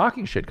all that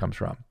stalking shit comes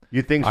from.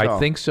 You think so? I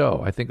think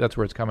so. I think that's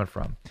where it's coming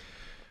from.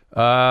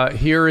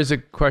 Here is a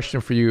question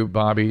for you,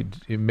 Bobby.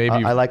 Maybe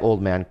I like old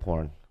man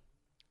porn.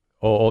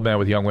 old man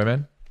with young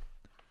women.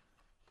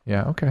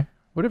 Yeah. Okay.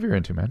 Whatever you're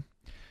into, man.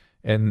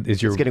 And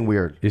is your It's getting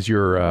weird. Is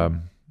your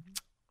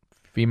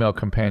female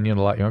companion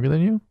a lot younger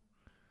than you?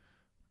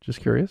 Just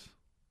curious.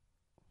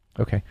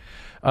 Okay.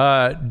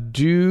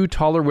 Do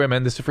taller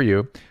women? This is for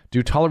you.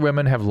 Do taller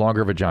women have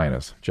longer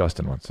vaginas?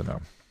 Justin wants to know.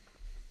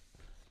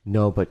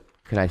 No, but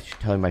can I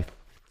tell you my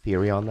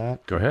theory on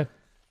that? Go ahead.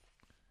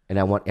 And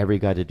I want every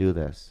guy to do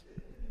this.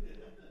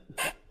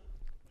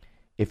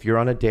 If you're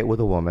on a date with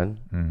a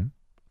woman,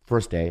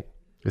 first date.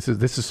 This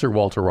is Sir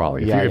Walter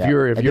Raleigh. If Yeah,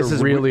 you're And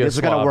really this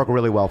is going to slob- work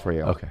really well for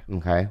you. Okay.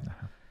 Okay.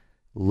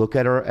 Look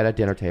at her at a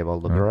dinner table.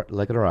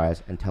 Look at her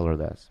eyes, and tell her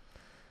this: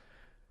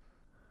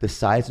 the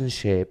size and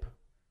shape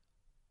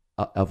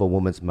of a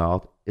woman's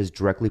mouth is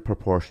directly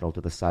proportional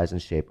to the size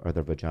and shape of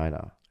their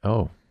vagina.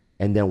 Oh.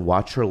 And then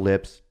watch her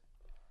lips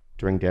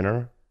during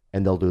dinner,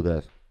 and they'll do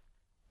this.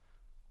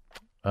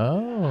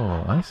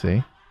 Oh, I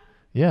see.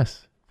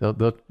 Yes,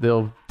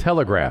 they'll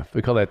telegraph.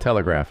 We call that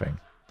telegraphing.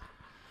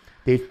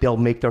 They'll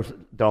make their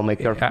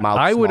mouth.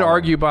 I would smaller.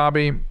 argue,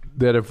 Bobby,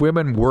 that if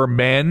women were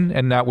men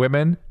and not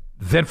women,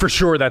 then for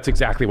sure that's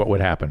exactly what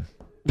would happen.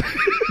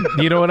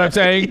 You know what I'm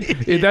saying?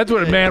 That's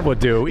what a man would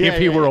do if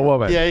he were a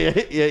woman.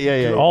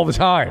 Yeah. All the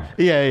time.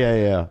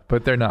 Yeah.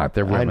 But they're not.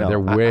 They're I women. know. They're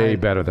way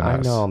better than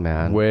us. I know,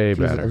 man. Way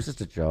Jesus, better. It was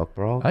just a joke,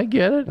 bro. I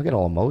get it. I get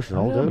all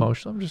emotional, I'm not dude.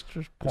 emotional. I'm just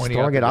pointing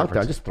throwing it the out there. I'm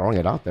difference. just throwing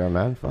it out there,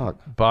 man. Fuck.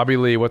 Bobby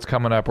Lee, what's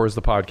coming up? Where's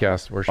the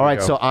podcast? Where should All we right,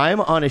 go? so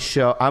I'm on a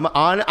show. I'm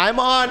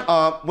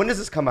on. When does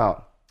this come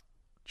out?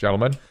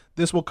 Gentlemen?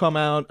 This will come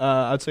out,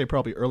 I'd say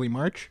probably early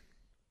March.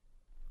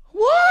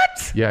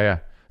 What? Yeah.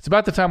 It's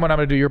about the time when I'm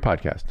going to do your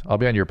podcast. I'll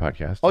be on your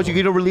podcast. Oh, you're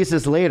going to release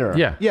this later?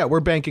 Yeah. Yeah, we're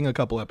banking a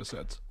couple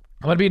episodes.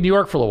 I'm going to be in New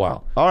York for a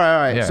while. All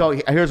right. Yeah. So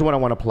here's what I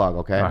want to plug,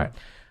 okay? All right.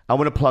 I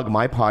want to plug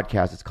my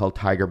podcast. It's called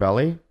Tiger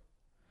Belly.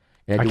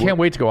 And I do can't it-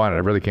 wait to go on it. I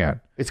really can't.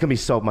 It's going to be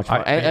so much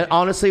fun. And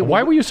honestly,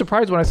 Why were you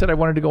surprised when I said I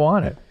wanted to go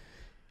on it?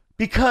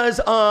 Because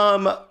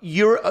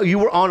you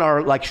were on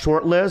our like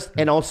short list,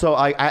 and also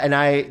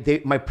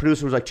my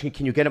producer was like,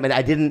 "Can you get him?" And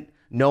I didn't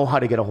know how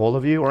to get a hold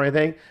of you or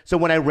anything. So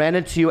when I ran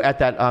into you at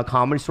that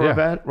comedy store Yeah.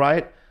 event,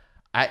 right?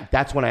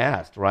 That's when I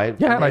asked, right?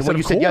 Yeah, and I said, when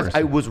you of said yes, course.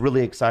 it was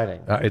really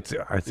exciting. It's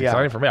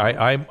exciting for me.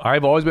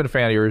 I've always been a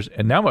fan of yours,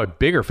 and now I'm a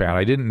bigger fan.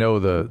 I didn't know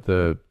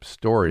the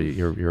story.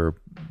 Your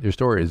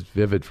story is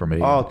vivid for me.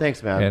 Oh,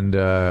 thanks, man.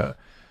 And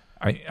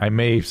I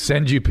may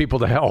send you people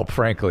to help.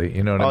 Frankly,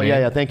 you know what I mean?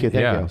 yeah, thank you.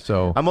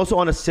 So I'm also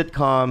on a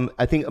sitcom.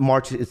 I think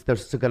March they're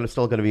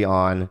still going to be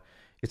on.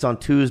 It's on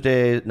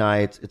Tuesday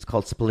nights. It's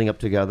called Splitting Up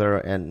Together,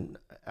 and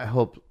I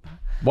hope.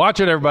 Watch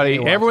it, everybody.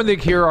 Watch Everyone that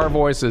hear our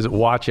voices,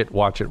 watch it.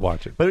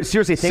 But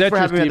seriously, thanks Set for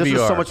your having me. This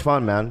was so DVR. much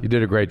fun, man. You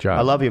did a great job.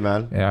 I love you,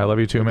 man. Yeah, I love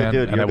you too, You're a man. good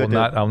dude. And You're I a will good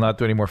not. dude. I'll not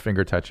do any more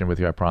finger touching with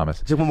you. I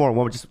promise. Just one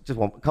more. Just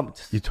one. Come.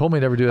 You told me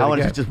never do that I want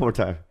again. to just one more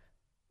time.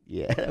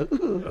 Yeah.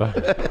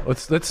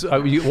 Let's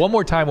one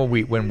more time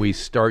when we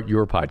start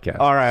your podcast.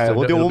 All right,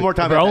 we'll do it one more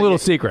time. Our own little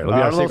secret. It'll be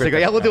our little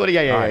secret. Yeah, we'll do it.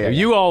 All Yeah. right.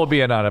 You all will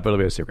be in on it, but it'll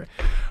be a secret.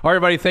 All right,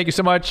 everybody. Thank you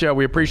so much.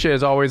 We appreciate it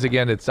as always.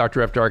 Again, it's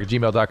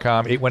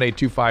drfdark@gmail.com,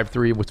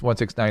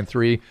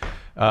 818-253-1693.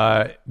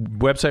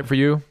 Website for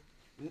you?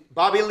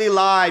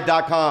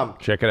 BobbyLeeLive.com.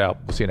 Check it out.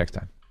 We'll see you next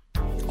time.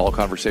 All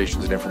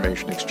conversations and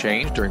information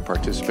exchanged during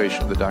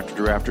participation in the Dr.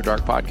 Drew After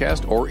Dark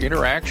podcast or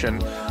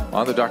interaction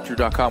on the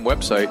DrDrew.com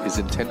website is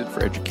intended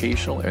for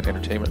educational and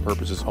entertainment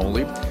purposes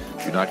only.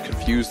 Do not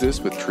confuse this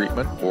with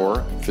treatment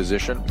or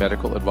physician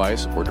medical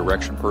advice or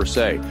direction per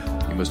se.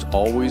 You must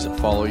always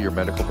follow your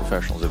medical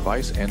professional's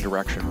advice and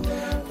direction.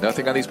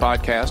 Nothing on these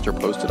podcasts or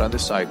posted on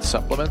this site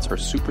supplements or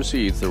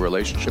supersedes the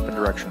relationship and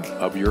direction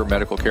of your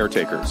medical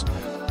caretakers.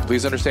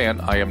 Please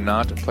understand, I am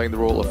not playing the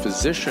role of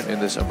physician in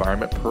this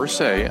environment per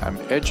se. I'm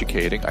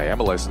educating. I am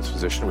a licensed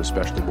physician with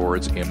specialty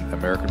boards in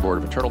American Board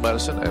of Internal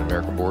Medicine and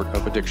American Board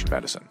of Addiction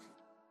Medicine.